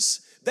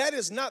Jesus, that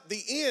is not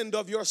the end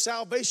of your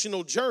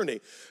salvational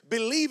journey.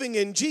 Believing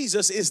in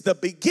Jesus is the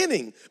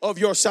beginning of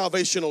your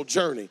salvational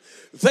journey.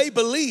 They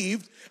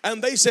believed,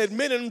 and they said,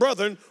 men and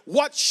brethren,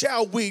 what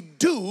shall we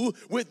do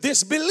with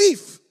this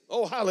belief?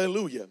 Oh,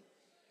 hallelujah.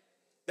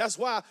 That's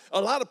why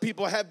a lot of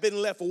people have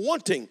been left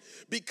wanting,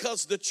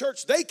 because the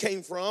church they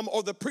came from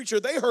or the preacher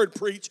they heard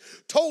preach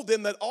told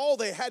them that all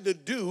they had to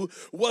do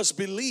was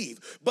believe.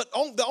 But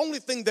the only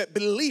thing that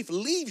belief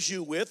leaves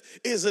you with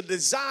is a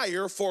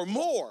desire for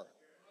more.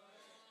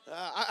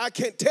 I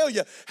can't tell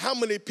you how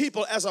many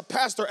people as a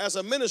pastor, as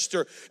a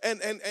minister, and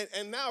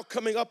now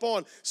coming up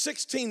on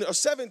 16 or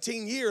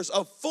 17 years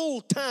of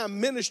full-time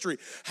ministry,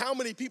 how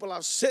many people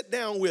I've sat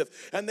down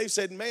with and they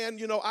said, man,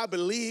 you know, I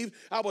believe,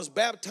 I was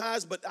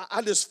baptized, but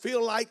I just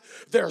feel like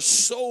there's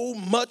so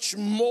much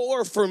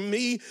more for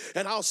me.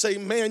 And I'll say,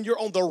 man, you're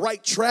on the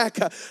right track.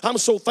 I'm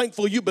so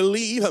thankful you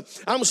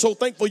believe. I'm so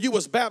thankful you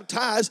was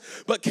baptized.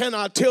 But can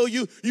I tell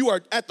you, you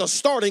are at the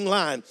starting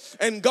line,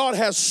 and God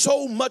has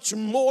so much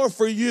more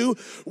for you.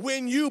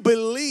 When you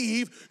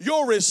believe,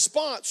 your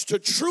response to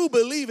true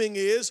believing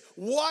is,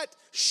 what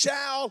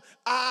shall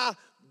I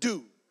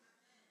do?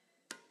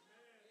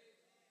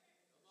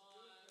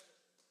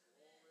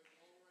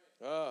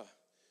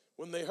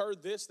 When they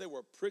heard this, they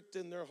were pricked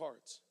in their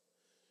hearts.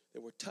 They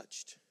were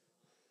touched.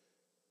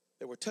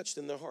 They were touched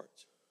in their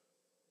hearts.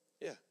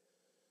 Yeah.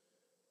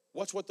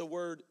 Watch what the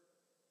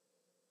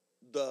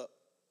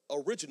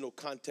original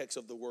context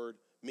of the word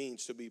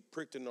means, to be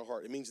pricked in their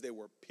heart. It means they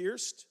were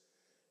pierced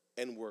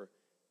and were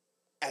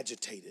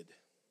agitated.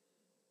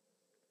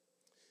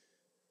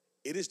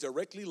 It is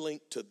directly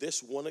linked to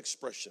this one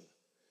expression: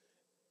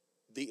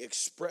 the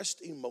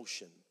expressed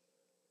emotion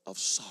of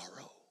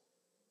sorrow.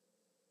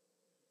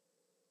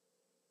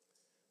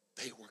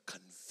 They were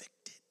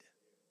convicted.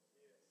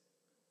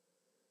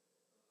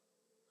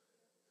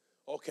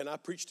 Oh, can I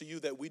preach to you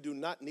that we do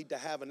not need to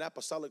have an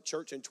apostolic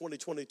church in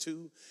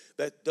 2022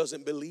 that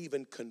doesn't believe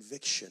in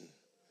conviction?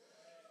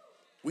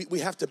 We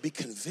have to be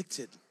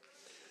convicted.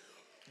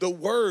 The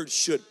word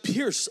should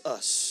pierce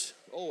us.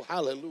 Oh,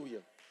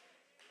 hallelujah.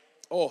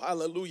 Oh,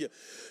 hallelujah.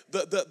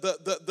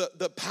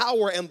 The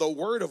power and the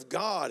word of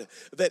God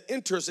that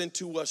enters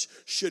into us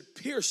should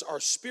pierce our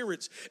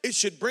spirits. It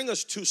should bring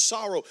us to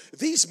sorrow.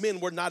 These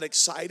men were not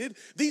excited.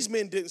 These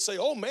men didn't say,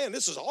 oh man,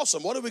 this is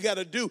awesome. What do we got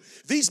to do?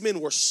 These men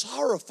were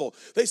sorrowful.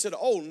 They said,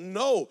 oh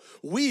no,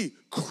 we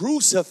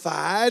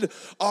crucified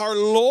our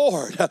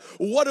Lord.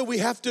 What do we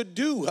have to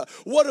do?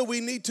 What do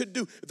we need to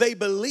do? They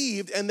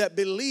believed, and that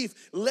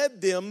belief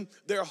led them,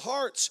 their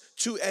hearts,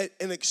 to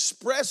an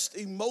expressed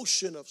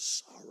emotion of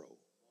sorrow.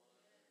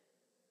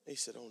 He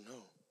said, oh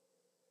no.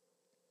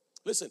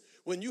 Listen,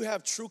 when you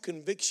have true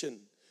conviction,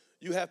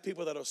 you have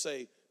people that'll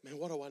say, man,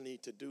 what do I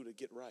need to do to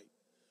get right?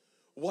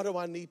 What do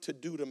I need to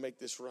do to make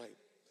this right?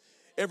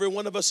 Every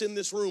one of us in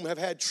this room have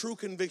had true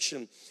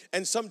conviction,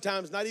 and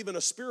sometimes not even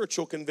a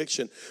spiritual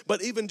conviction,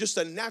 but even just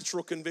a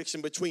natural conviction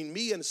between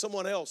me and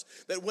someone else,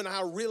 that when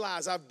I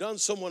realize I've done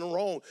someone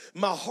wrong,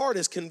 my heart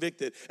is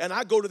convicted, and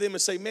I go to them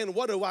and say, man,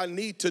 what do I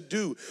need to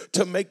do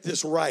to make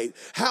this right?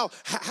 How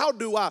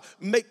do I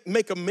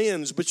make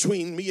amends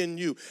between me and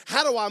you?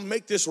 How do I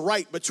make this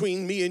right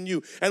between me and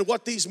you? And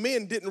what these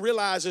men didn't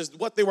realize is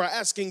what they were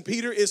asking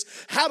Peter is,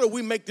 how do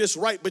we make this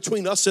right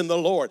between us and the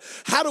Lord?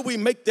 How do we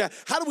make that?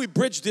 How do we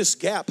bridge this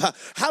gap?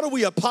 How do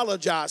we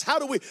apologize? How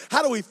do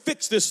we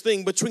fix this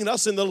thing between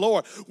us and the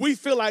Lord? We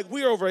feel like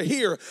we're over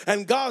here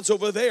and God's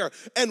over there.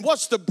 And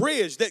what's the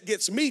bridge that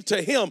gets me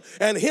to him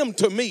and him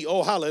to me?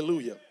 Oh,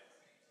 hallelujah.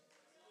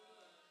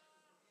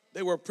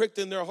 They were pricked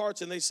in their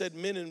hearts and they said,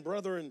 men and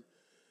brethren,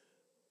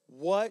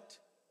 what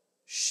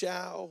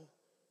shall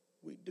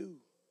we do?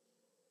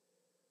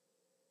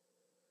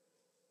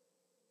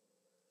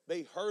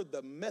 They heard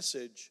the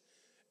message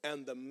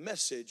and the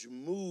message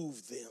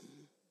moved them.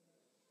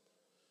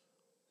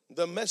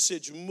 The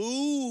message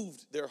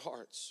moved their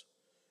hearts,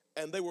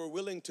 and they were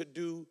willing to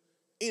do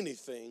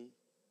anything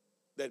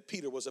that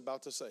Peter was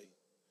about to say.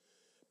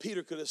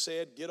 Peter could have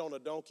said, get on a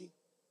donkey,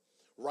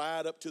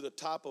 ride up to the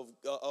top of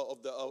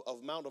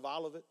Mount of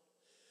Olivet,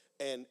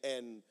 and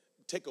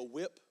take a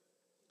whip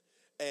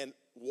and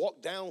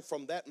walk down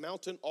from that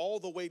mountain all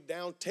the way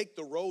down, take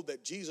the road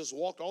that Jesus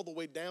walked all the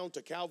way down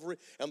to Calvary,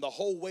 and the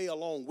whole way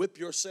along whip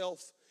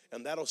yourself,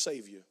 and that'll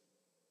save you.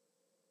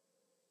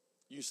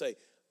 You say,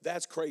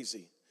 that's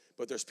crazy.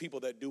 But there's people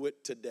that do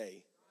it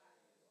today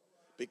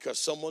because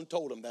someone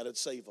told them that it'd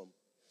save them.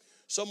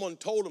 Someone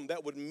told them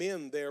that would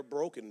mend their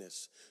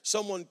brokenness.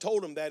 Someone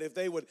told them that if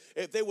they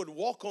would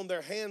walk on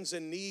their hands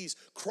and knees,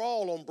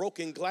 crawl on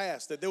broken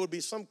glass, that there would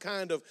be some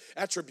kind of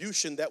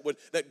attribution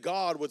that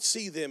God would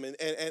see them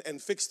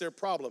and fix their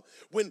problem.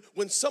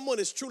 When someone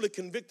is truly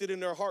convicted in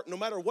their heart, no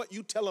matter what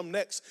you tell them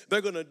next, they're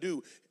going to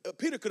do.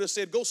 Peter could have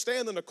said, go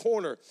stand in a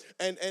corner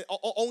and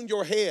on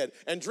your head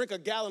and drink a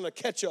gallon of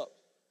ketchup.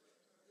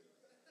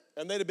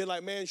 And they'd have been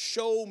like, man,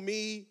 show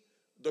me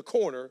the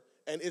corner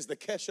and is the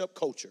ketchup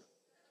culture.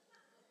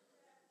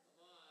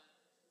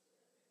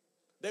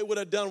 They would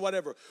have done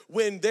whatever.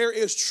 When there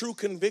is true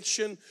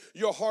conviction,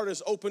 your heart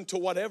is open to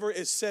whatever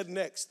is said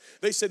next.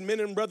 They said, men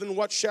and brethren,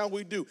 what shall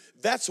we do?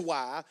 That's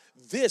why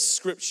this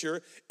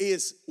scripture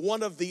is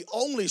one of the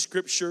only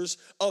scriptures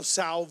of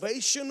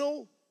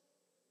salvational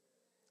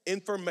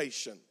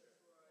information.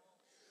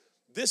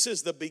 This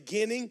is the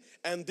beginning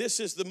and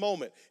this is the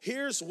moment.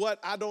 Here's what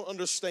I don't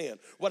understand.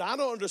 What I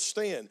don't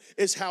understand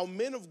is how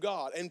men of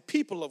God and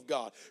people of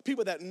God,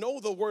 people that know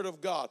the word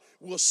of God,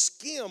 will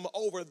skim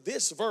over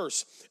this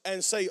verse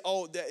and say,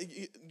 oh,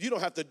 you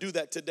don't have to do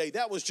that today.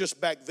 That was just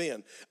back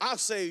then. I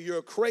say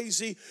you're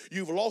crazy.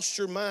 You've lost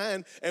your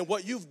mind. And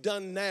what you've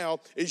done now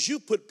is you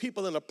put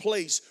people in a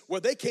place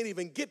where they can't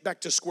even get back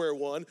to square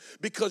one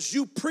because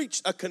you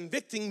preached a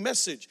convicting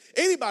message.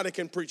 Anybody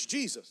can preach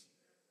Jesus.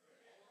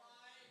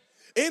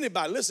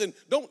 Anybody, listen,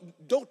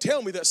 don't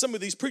tell me that some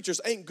of these preachers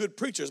ain't good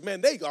preachers.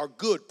 Man, they are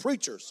good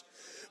preachers.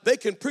 They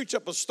can preach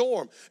up a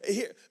storm.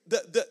 Here,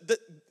 the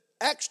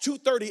Acts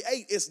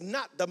 2:38 is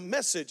not the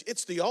message,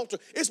 it's the altar.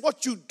 It's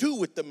what you do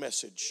with the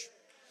message.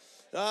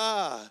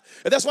 And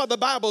that's why the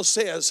Bible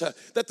says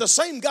that the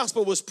same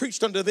gospel was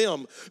preached unto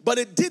them, but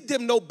it did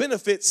them no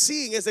benefit,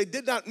 seeing as they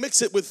did not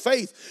mix it with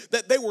faith,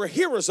 that they were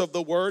hearers of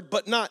the word,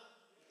 but not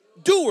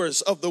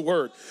doers of the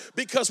word.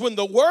 Because when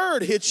the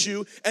word hits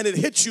you and it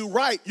hits you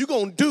right, you're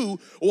going to do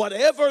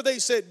whatever they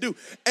said do.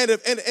 And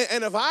if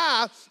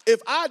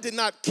I did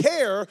not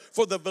care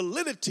for the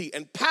validity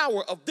and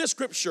power of this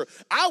scripture,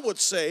 I would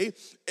say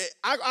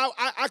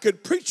I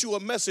could preach you a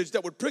message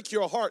that would prick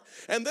your heart,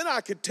 and then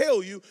I could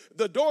tell you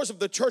the doors of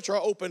the church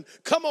are open.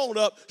 Come on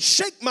up,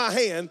 shake my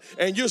hand,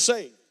 and you're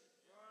saved.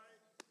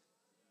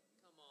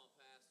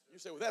 You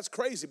say, well, that's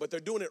crazy, but they're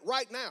doing it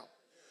right now.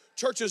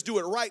 Churches do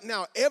it right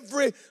now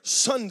every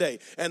Sunday,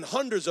 and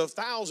hundreds of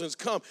thousands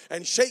come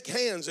and shake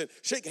hands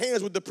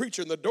with the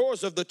preacher, and the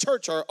doors of the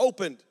church are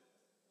opened.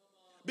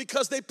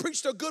 Because they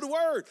preached a good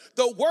word.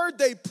 The word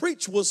they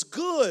preached was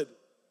good.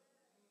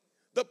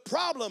 The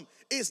problem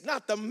is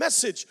not the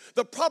message.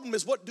 The problem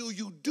is, what do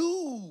you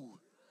do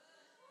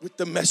with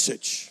the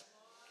message?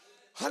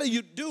 How do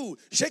you do?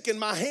 Shaking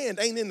my hand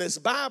ain't in this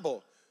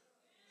Bible.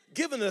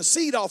 Giving a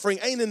seed offering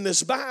ain't in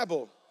this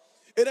Bible.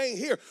 It ain't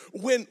here.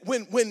 When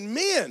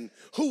men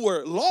who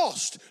were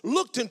lost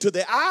looked into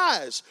the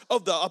eyes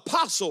of the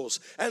apostles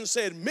and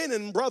said, men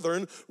and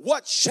brethren,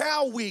 what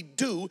shall we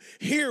do?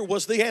 Here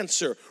was the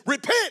answer.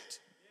 Repent.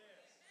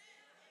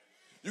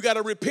 You got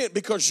to repent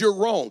because you're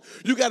wrong.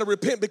 You got to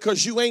repent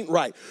because you ain't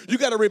right. You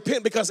got to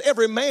repent because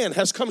every man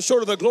has come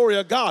short of the glory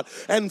of God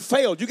and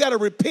failed. You got to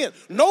repent.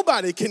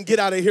 Nobody can get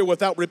out of here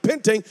without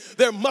repenting.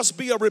 There must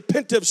be a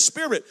repentive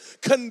spirit.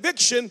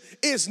 Conviction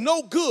is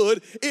no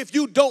good if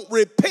you don't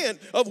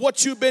repent of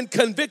what you've been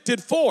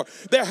convicted for.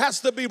 There has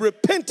to be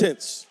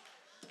repentance.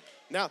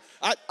 Now,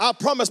 I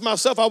promised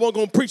myself I wasn't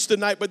going to preach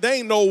tonight, but there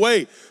ain't no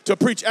way to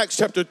preach Acts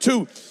chapter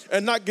 2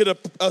 and not get a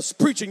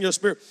preach in your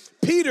spirit.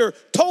 Peter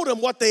told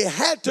them what they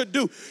had to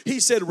do.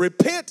 He said,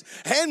 repent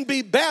and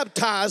be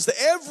baptized,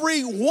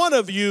 every one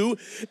of you,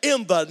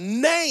 in the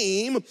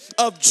name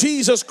of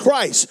Jesus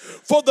Christ,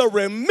 for the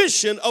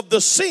remission of the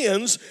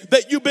sins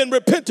that you've been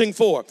repenting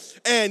for.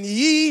 And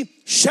ye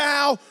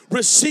shall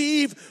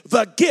receive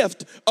the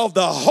gift of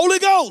the Holy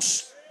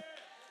Ghost.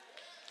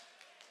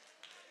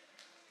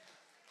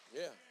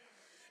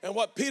 And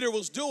what Peter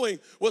was doing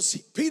was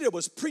Peter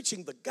was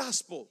preaching the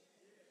gospel.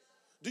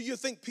 Do you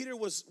think Peter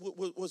was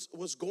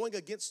going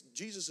against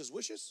Jesus'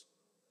 wishes?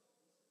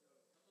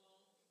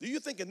 Do you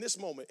think in this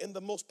moment, in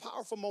the most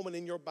powerful moment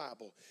in your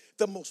Bible,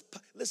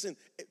 listen,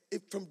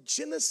 from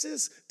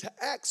Genesis to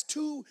Acts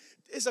 2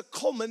 is a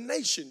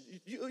culmination.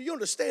 You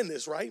understand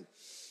this, right?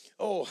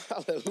 Oh,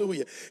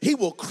 hallelujah. He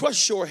will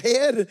crush your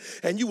head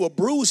and you will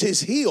bruise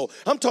his heel.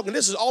 I'm talking,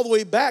 this is all the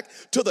way back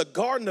to the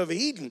Garden of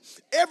Eden.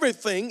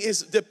 Everything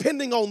is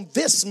depending on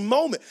this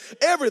moment.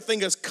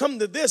 Everything has come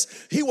to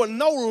this. He will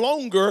no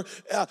longer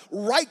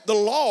write the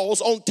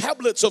laws on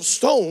tablets of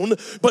stone,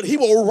 but he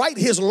will write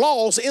his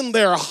laws in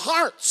their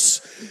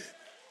hearts.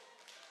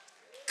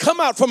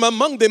 Come out from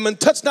among them and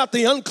touch not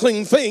the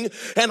unclean thing,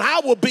 and I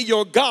will be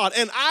your God,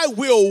 and I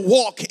will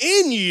walk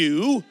in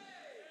you.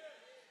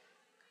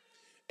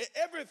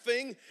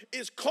 Everything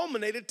is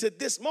culminated to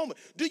this moment.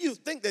 Do you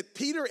think that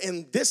Peter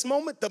in this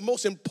moment, the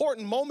most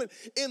important moment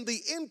in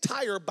the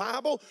entire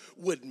Bible,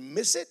 would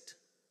miss it?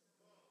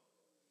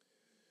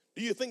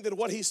 Do you think that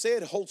what he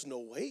said holds no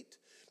weight?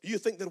 Do you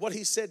think that what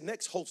he said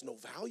next holds no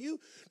value?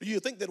 Do you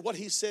think that what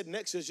he said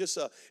next is just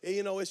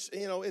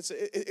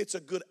it's a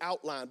good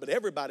outline, but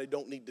everybody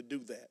don't need to do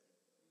that?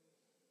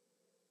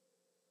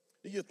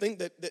 Do you think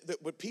that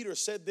when Peter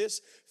said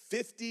this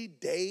 50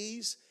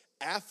 days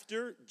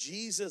after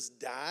Jesus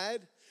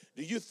died,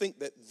 do you think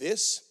that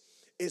this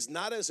is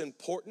not as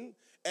important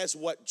as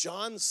what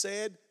John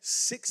said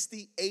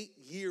 68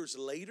 years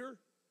later?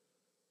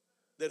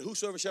 That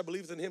whosoever shall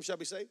believe in him shall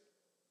be saved?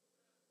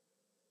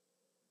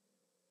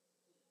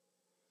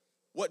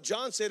 What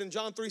John said in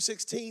John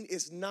 3:16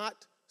 is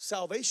not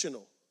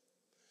salvational.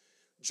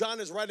 John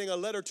is writing a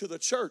letter to the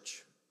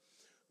church.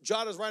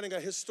 John is writing a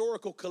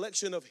historical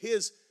collection of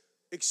his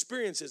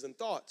experiences and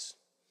thoughts.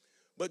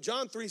 But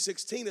John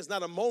 3:16 is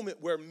not a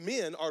moment where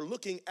men are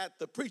looking at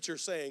the preacher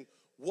saying,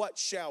 what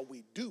shall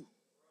we do?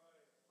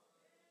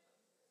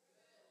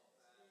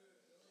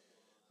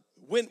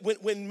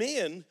 When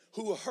men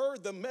who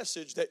heard the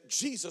message that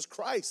Jesus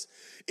Christ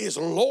is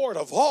Lord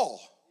of all,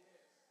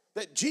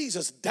 that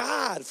Jesus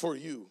died for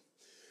you,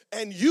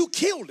 and you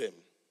killed him,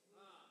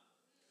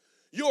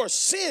 your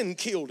sin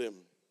killed him,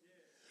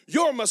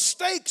 your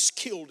mistakes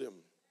killed him.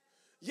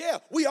 Yeah,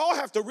 we all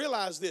have to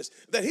realize this,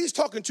 that he's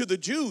talking to the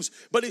Jews,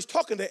 but he's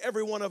talking to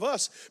every one of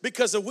us,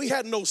 because if we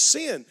had no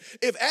sin,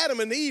 if Adam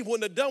and Eve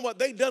wouldn't have done what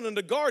they done in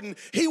the garden,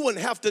 he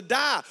wouldn't have to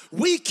die.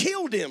 We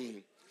killed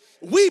him.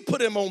 We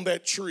put him on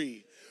that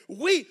tree.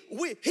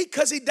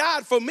 Because he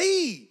died for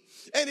me,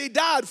 and he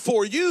died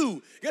for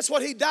you. Guess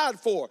what he died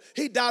for?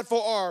 He died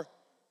for our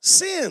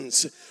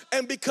sins.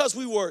 And because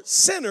we were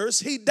sinners,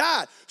 he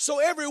died. So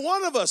every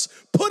one of us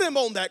put him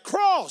on that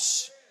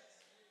cross.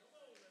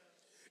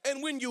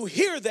 And when you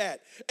hear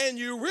that and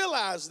you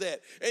realize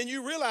that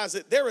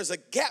there is a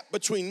gap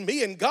between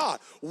me and God,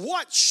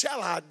 what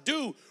shall I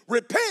do?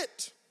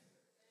 Repent.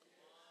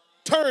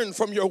 Turn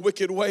from your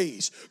wicked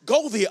ways.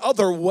 Go the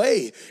other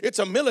way. It's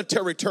a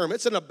military term.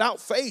 It's an about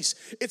face.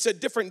 It's a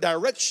different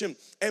direction.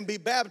 And be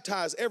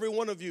baptized, every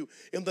one of you,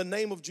 in the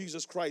name of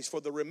Jesus Christ for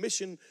the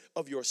remission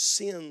of your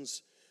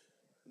sins.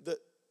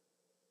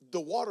 The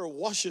water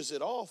washes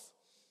it off,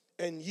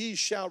 and ye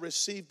shall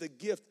receive the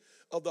gift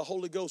of the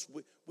Holy Ghost.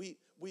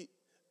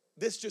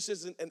 This just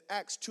isn't an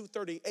Acts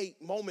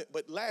 2:38 moment,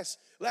 but last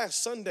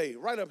Sunday,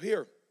 right up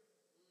here,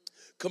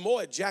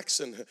 Kamoa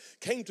Jackson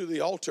came to the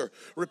altar,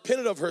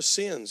 repented of her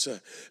sins.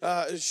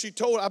 She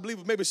told, I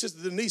believe maybe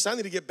Sister Denise, I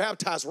need to get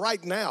baptized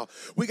right now.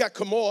 We got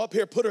Kamoa up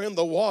here, put her in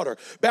the water,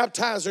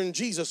 baptize her in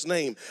Jesus'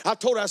 name. I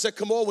told her, I said,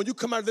 Kamoa, when you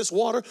come out of this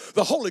water,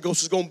 the Holy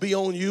Ghost is going to be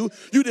on you.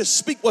 You just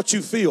speak what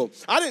you feel.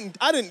 I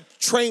didn't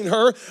train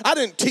her. I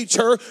didn't teach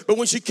her. But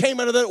when she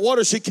came out of that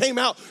water, she came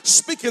out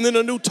speaking in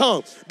a new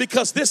tongue,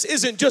 because this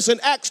isn't just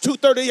an Acts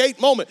 2:38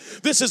 moment.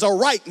 This is a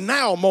right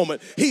now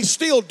moment. He's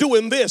still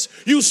doing this.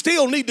 You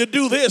still need to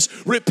do this.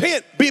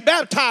 Repent, be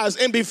baptized,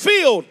 and be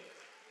filled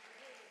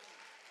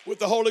with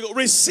the Holy Ghost.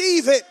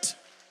 Receive it.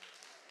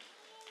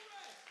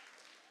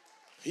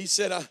 He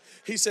said,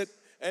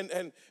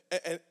 and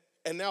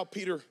now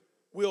Peter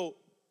will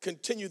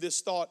continue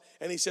this thought,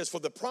 and he says, for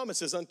the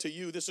promises unto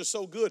you, this is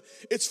so good.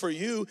 It's for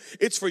you.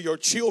 It's for your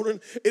children.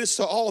 It's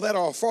to all that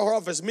are far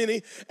off, as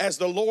many as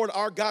the Lord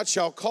our God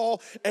shall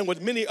call. And with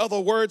many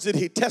other words did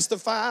he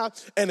testify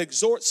and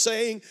exhort,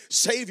 saying,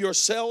 save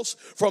yourselves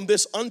from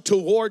this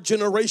untoward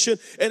generation.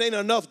 It ain't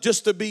enough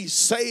just to be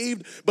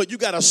saved, but you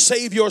got to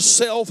save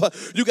yourself.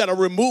 You got to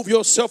remove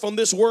yourself from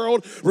this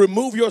world,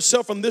 remove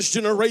yourself from this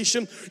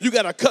generation. You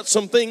got to cut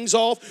some things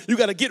off. You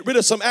got to get rid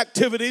of some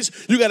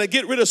activities. You got to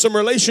get rid of some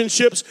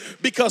relationships,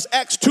 because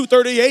Acts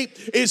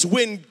 2:38 is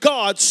when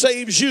God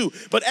saves you,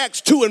 but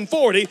Acts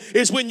 2:40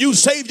 is when you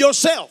save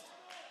yourself.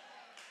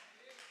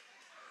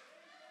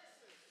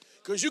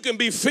 Because you can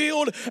be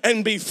filled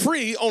and be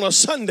free on a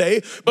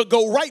Sunday, but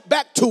go right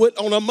back to it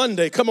on a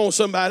Monday. Come on,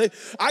 somebody.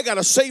 I got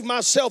to save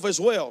myself as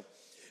well.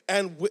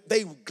 And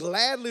they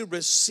gladly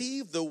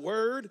received the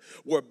word,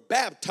 were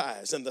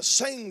baptized, and the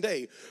same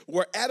day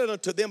were added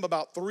unto them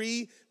about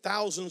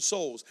 3,000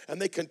 souls. And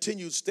they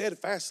continued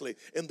steadfastly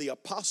in the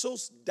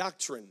apostles'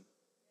 doctrine.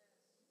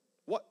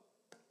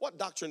 What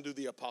doctrine do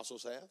the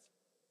apostles have?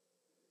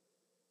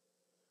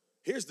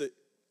 Here's the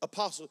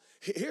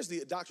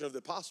doctrine of the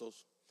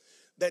apostles,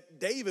 that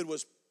David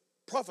was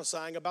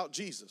prophesying about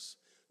Jesus.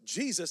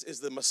 Jesus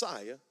is the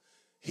Messiah.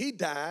 He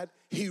died,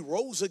 he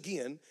rose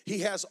again, he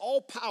has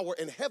all power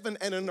in heaven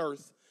and in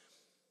earth.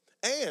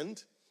 And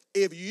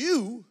if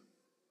you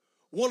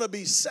want to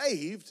be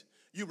saved,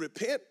 you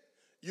repent,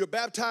 you're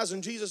baptized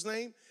in Jesus'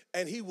 name,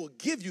 and he will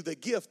give you the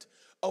gift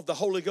of the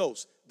Holy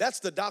Ghost. That's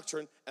the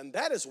doctrine, and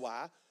that is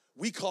why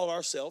we call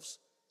ourselves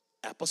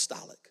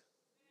apostolic.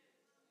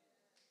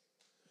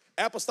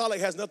 Apostolic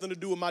has nothing to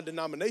do with my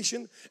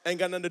denomination, ain't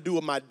got nothing to do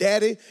with my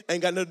daddy,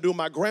 ain't got nothing to do with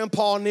my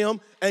grandpa and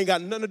them, ain't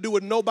got nothing to do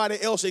with nobody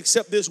else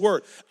except this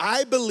word.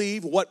 I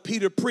believe what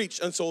Peter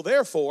preached, and so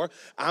therefore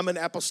I'm an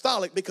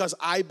apostolic, because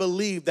I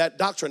believe that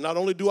doctrine. Not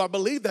only do I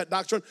believe that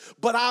doctrine,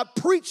 but I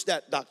preach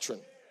that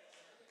doctrine.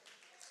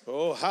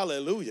 Oh,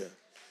 hallelujah.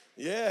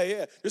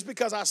 Yeah. Just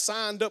because I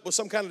signed up with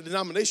some kind of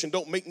denomination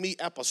don't make me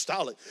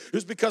apostolic.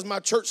 Just because my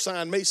church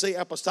sign may say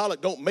apostolic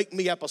don't make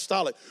me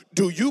apostolic.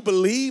 Do you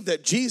believe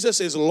that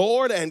Jesus is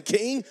Lord and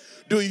King?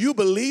 Do you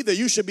believe that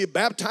you should be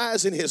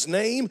baptized in his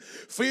name,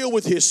 filled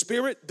with his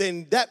spirit?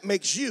 Then that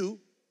makes you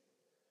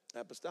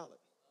apostolic.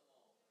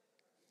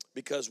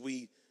 Because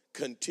we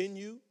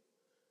continue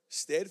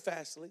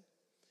steadfastly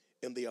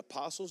in the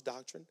apostles'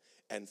 doctrine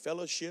and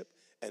fellowship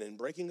and in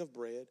breaking of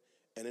bread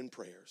and in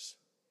prayers.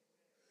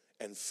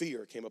 And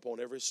fear came upon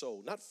every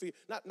soul. Not fear,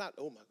 not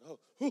oh my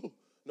God.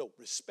 No,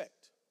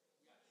 respect.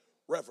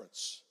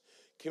 Reverence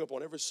came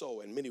upon every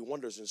soul, and many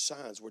wonders and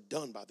signs were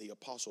done by the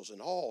apostles,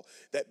 and all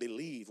that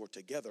believed were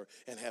together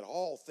and had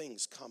all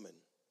things common,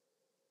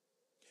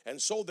 and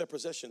sold their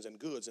possessions and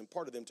goods, and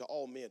parted them to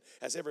all men,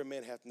 as every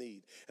man hath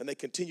need. And they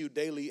continued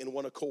daily in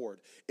one accord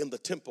in the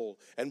temple,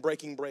 and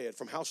breaking bread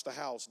from house to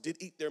house, did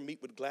eat their meat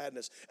with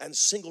gladness and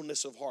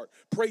singleness of heart,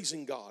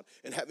 praising God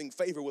and having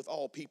favor with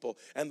all people.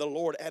 And the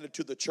Lord added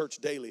to the church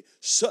daily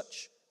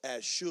such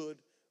as should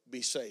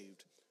be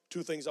saved.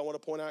 Two things I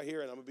want to point out here,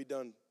 and I'm going to be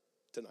done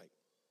tonight.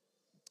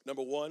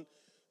 Number one,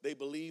 they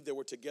believed they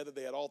were together.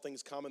 They had all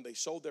things common. They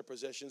sold their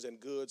possessions and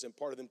goods and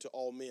parted them to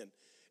all men.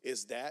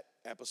 Is that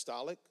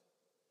apostolic?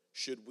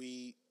 Should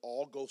we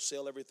all go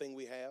sell everything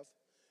we have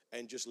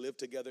and just live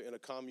together in a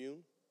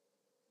commune?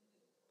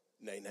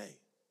 Nay.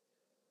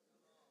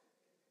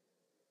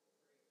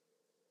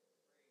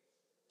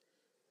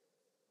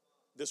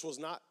 This was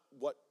not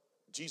what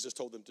Jesus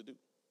told them to do.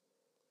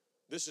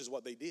 This is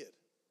what they did.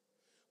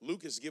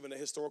 Luke is given a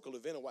historical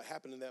event of what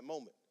happened in that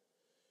moment.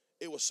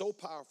 It was so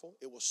powerful,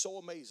 it was so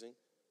amazing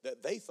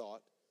that they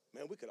thought,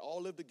 man, we could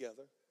all live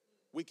together.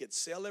 We could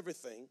sell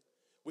everything.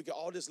 We could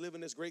all just live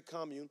in this great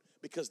commune,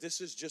 because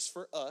this is just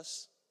for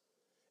us,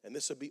 and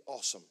this would be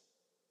awesome.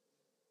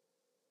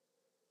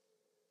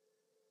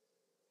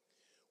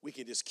 We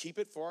could just keep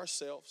it for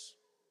ourselves.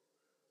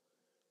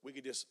 We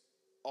could just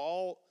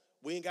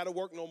we ain't got to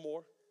work no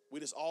more. We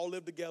just all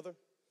live together.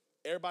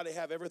 Everybody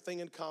have everything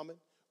in common.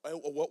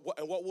 And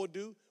what we'll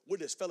do, we'll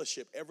just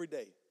fellowship every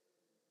day.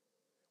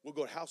 We'll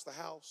go house to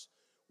house.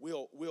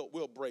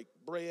 We'll break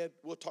bread.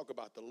 We'll talk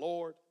about the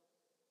Lord.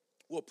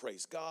 We'll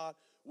praise God.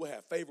 We'll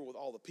have favor with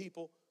all the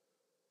people.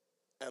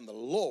 And the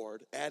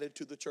Lord added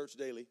to the church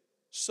daily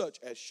such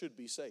as should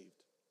be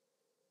saved.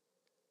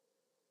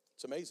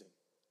 It's amazing.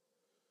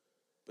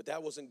 But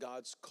that wasn't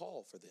God's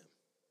call for them.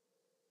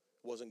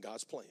 It wasn't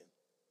God's plan.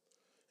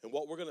 And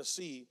what we're going to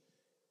see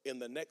in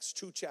the next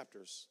 2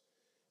 chapters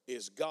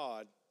is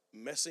God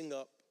messing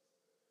up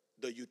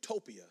the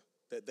utopia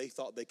that they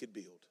thought they could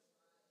build.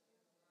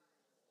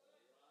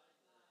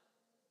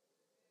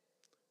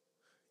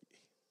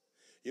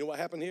 You know what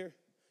happened here?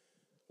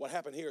 What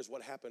happened here is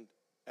what happened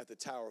at the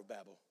Tower of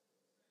Babel.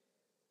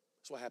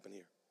 That's what happened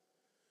here.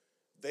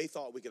 They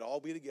thought we could all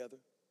be together.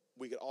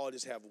 We could all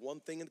just have one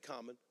thing in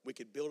common. We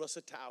could build us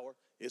a tower.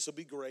 This will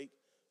be great.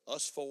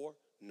 Us 4,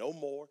 no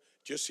more.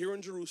 Just here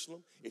in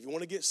Jerusalem. If you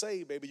want to get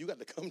saved, baby, you got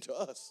to come to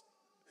us.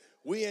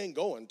 We ain't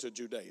going to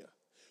Judea.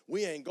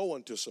 We ain't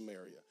going to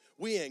Samaria.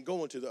 We ain't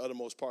going to the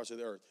uttermost parts of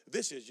the earth.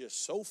 This is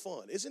just so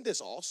fun. Isn't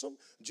this awesome?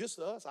 Just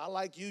us. I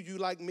like you. You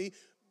like me.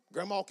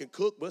 Grandma can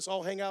cook. Let's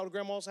all hang out at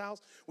Grandma's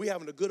house. We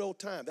having a good old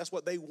time. That's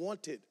what they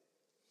wanted,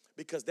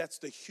 because that's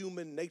the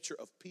human nature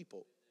of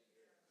people.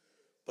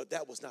 But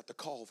that was not the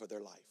call for their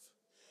life.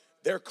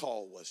 Their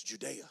call was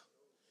Judea,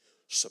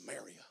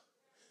 Samaria,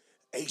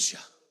 Asia.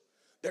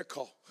 Their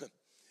call.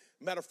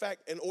 Matter of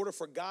fact, in order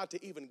for God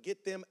to even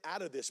get them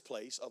out of this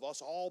place of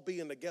us all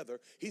being together,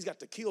 he's got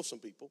to kill some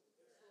people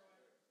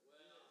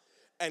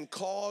and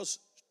cause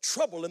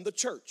trouble in the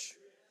church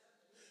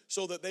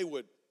so that they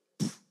would.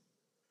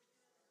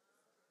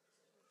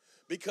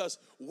 Because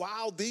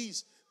while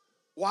these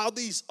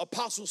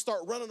apostles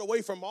start running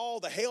away from all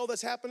the hell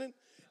that's happening,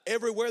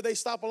 everywhere they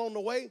stop along the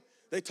way,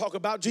 they talk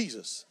about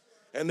Jesus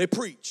and they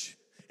preach.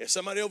 And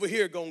somebody over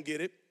here gonna get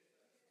it.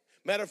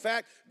 Matter of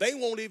fact, they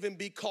won't even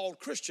be called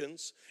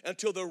Christians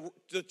until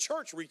the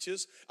church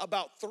reaches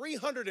about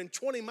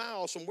 320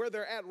 miles from where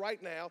they're at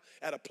right now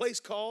at a place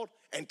called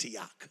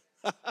Antioch.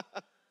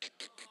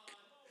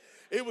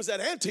 It was at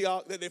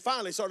Antioch that they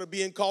finally started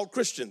being called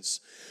Christians.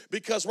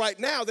 Because right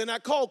now they're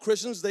not called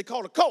Christians, they're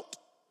called a cult.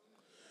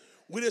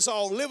 We just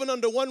all living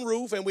under one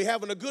roof and we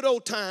having a good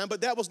old time,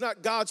 but that was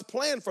not God's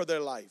plan for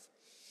their life.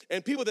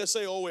 And people that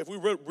say, oh, if we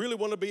really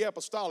want to be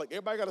apostolic,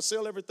 everybody got to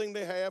sell everything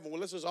they have, and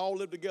let's just all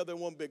live together in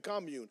one big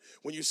commune.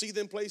 When you see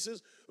them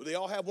places, they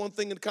all have one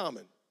thing in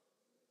common.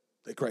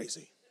 They're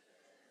crazy.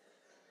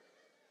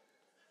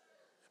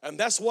 And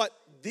that's what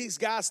these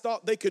guys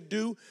thought they could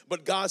do,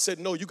 but God said,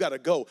 no, you got to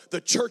go. The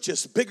church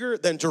is bigger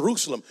than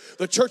Jerusalem.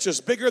 The church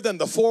is bigger than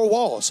the 4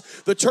 walls.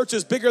 The church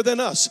is bigger than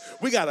us.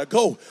 We got to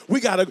go.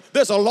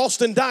 There's a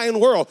lost and dying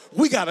world.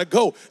 We got to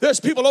go. There's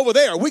people over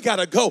there. We got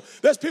to go.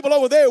 There's people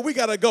over there. We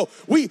got to go.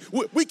 We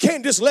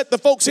can't just let the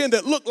folks in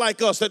that look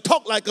like us, that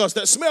talk like us,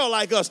 that smell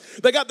like us.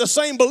 They got the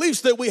same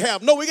beliefs that we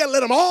have. No, we got to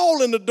let them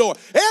all in the door.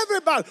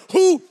 Everybody,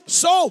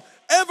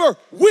 whosoever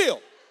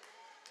will.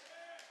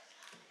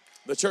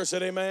 The church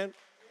said amen.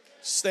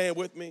 Stand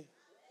with me.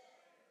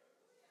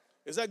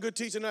 Is that good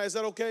teaching tonight? Is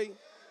that okay?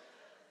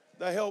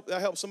 That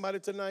help somebody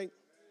tonight?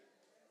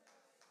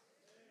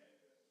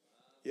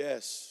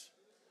 Yes.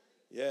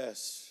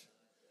 Yes.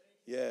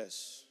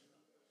 Yes.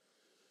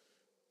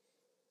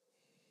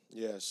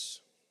 Yes.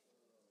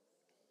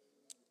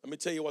 Let me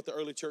tell you what the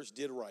early church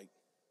did right.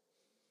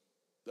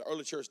 The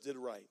early church did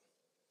right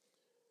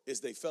is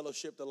they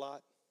fellowshiped a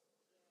lot,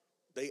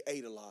 they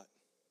ate a lot,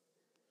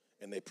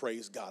 and they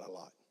praised God a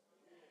lot.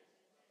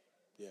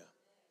 Yeah.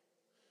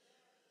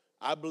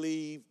 I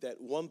believe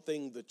that one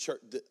thing the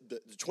church, the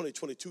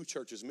 2022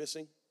 church is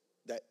missing,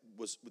 that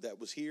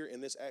was here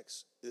in this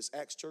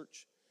Acts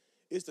church,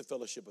 is the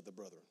fellowship of the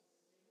brethren.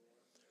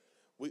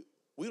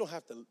 We don't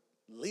have to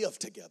live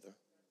together,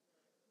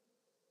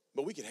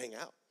 but we can hang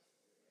out.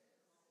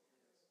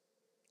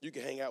 You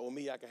can hang out with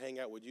me, I can hang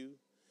out with you.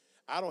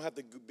 I don't have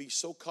to be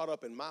so caught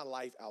up in my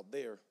life out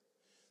there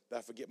that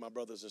I forget my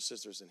brothers and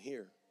sisters in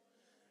here.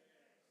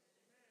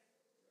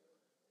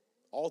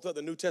 All throughout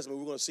the New Testament,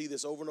 we're going to see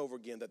this over and over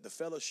again, that the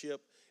fellowship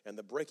and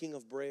the breaking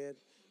of bread,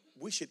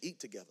 we should eat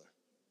together.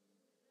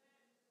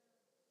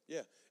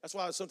 Yeah, that's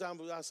why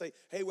sometimes I say,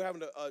 hey, we're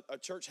having a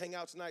church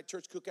hangout tonight,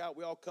 church cookout.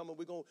 We all come and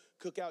we're going to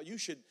cook out. You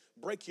should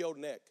break your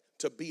neck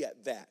to be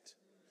at that,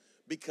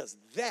 because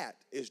that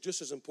is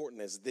just as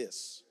important as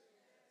this.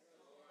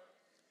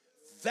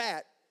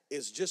 That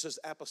is just as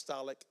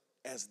apostolic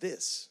as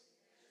this.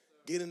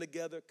 Getting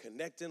together,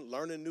 connecting,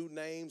 learning new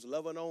names,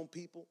 loving on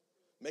people,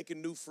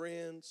 making new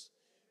friends,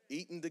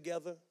 eating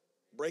together,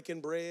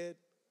 breaking bread,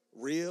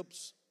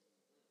 ribs.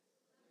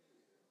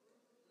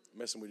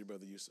 Messing with your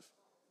brother Yusuf.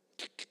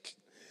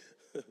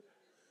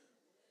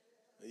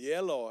 Yeah,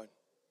 Lord.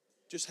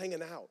 Just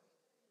hanging out.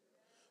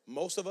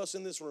 Most of us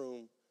in this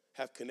room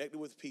have connected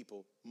with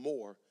people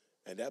more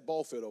at that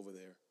ball field over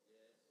there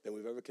than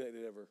we've ever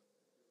connected ever.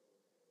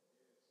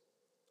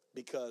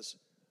 Because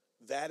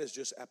that is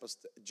just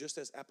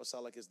as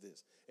apostolic as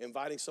this.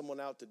 Inviting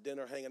someone out to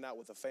dinner, hanging out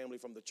with a family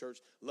from the church,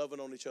 loving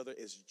on each other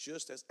is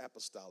just as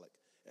apostolic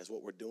as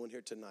what we're doing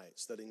here tonight,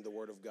 studying the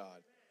Word of God.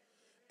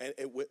 And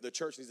the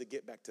church needs to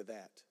get back to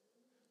that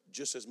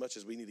just as much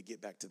as we need to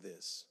get back to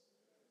this.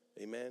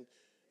 Amen?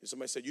 If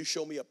somebody said, you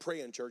show me a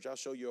praying church, I'll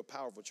show you a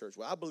powerful church.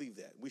 Well, I believe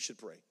that. We should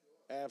pray.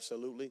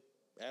 Absolutely.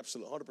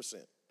 Absolutely. 100%.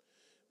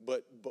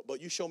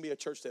 But you show me a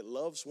church that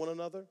loves one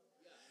another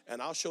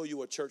And I'll show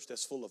you a church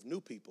that's full of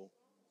new people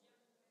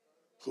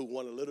who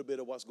want a little bit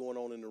of what's going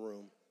on in the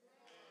room.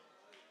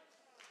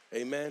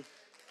 Amen.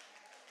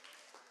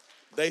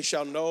 They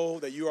shall know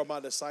that you are my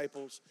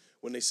disciples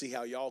when they see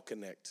how y'all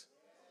connect.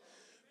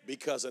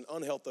 Because an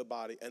unhealthy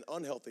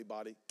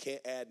body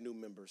can't add new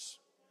members.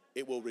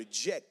 It will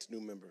reject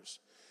new members.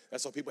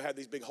 That's why people have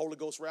these big Holy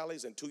Ghost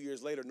rallies, and 2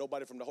 years later,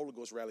 nobody from the Holy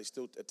Ghost rally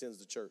still attends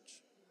the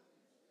church.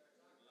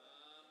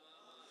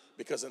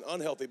 Because an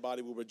unhealthy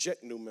body will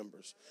reject new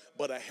members,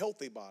 but a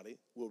healthy body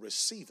will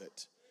receive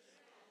it.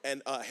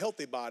 And a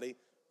healthy body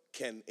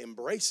can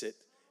embrace it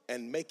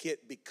and make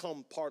it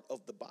become part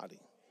of the body.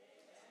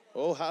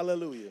 Oh,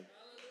 hallelujah.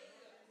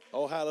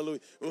 Oh, hallelujah.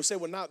 We'll say,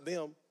 well, not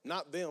them,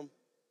 not them.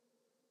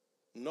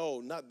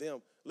 No, not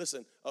them.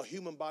 Listen, a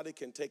human body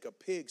can take a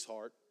pig's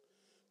heart,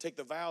 take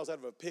the valves out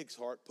of a pig's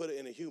heart, put it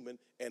in a human,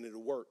 and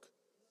it'll work.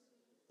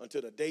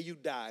 Until the day you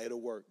die,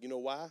 it'll work. You know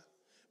why?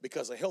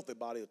 Because a healthy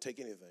body will take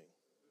anything.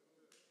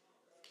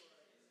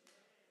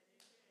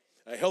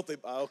 A healthy,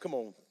 oh, come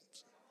on.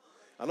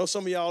 I know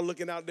some of y'all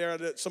looking out there,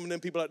 some of them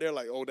people out there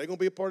like, oh, they're going to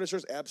be a part of the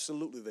church?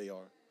 Absolutely they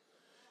are.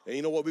 And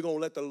you know what? We're going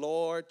to let the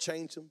Lord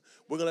change them.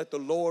 We're going to let the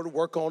Lord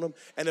work on them.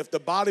 And if the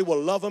body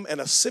will love them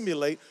and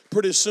assimilate,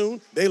 pretty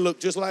soon they look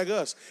just like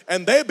us.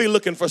 And they'll be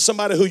looking for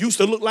somebody who used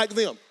to look like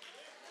them.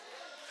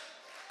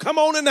 Come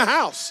on in the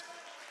house.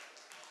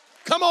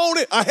 Come on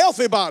in. A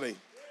healthy body.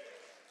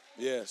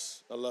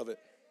 Yes, I love it.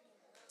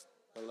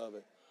 I love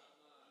it.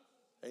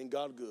 Ain't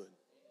God good?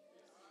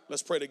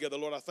 Let's pray together.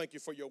 Lord, I thank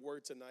you for your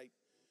word tonight.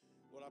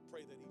 Lord, I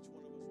pray that each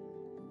one of us.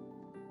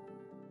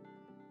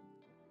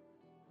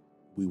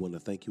 We want to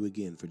thank you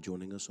again for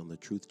joining us on the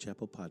Truth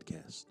Chapel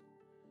podcast.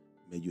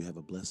 May you have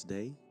a blessed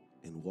day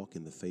and walk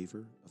in the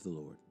favor of the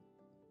Lord.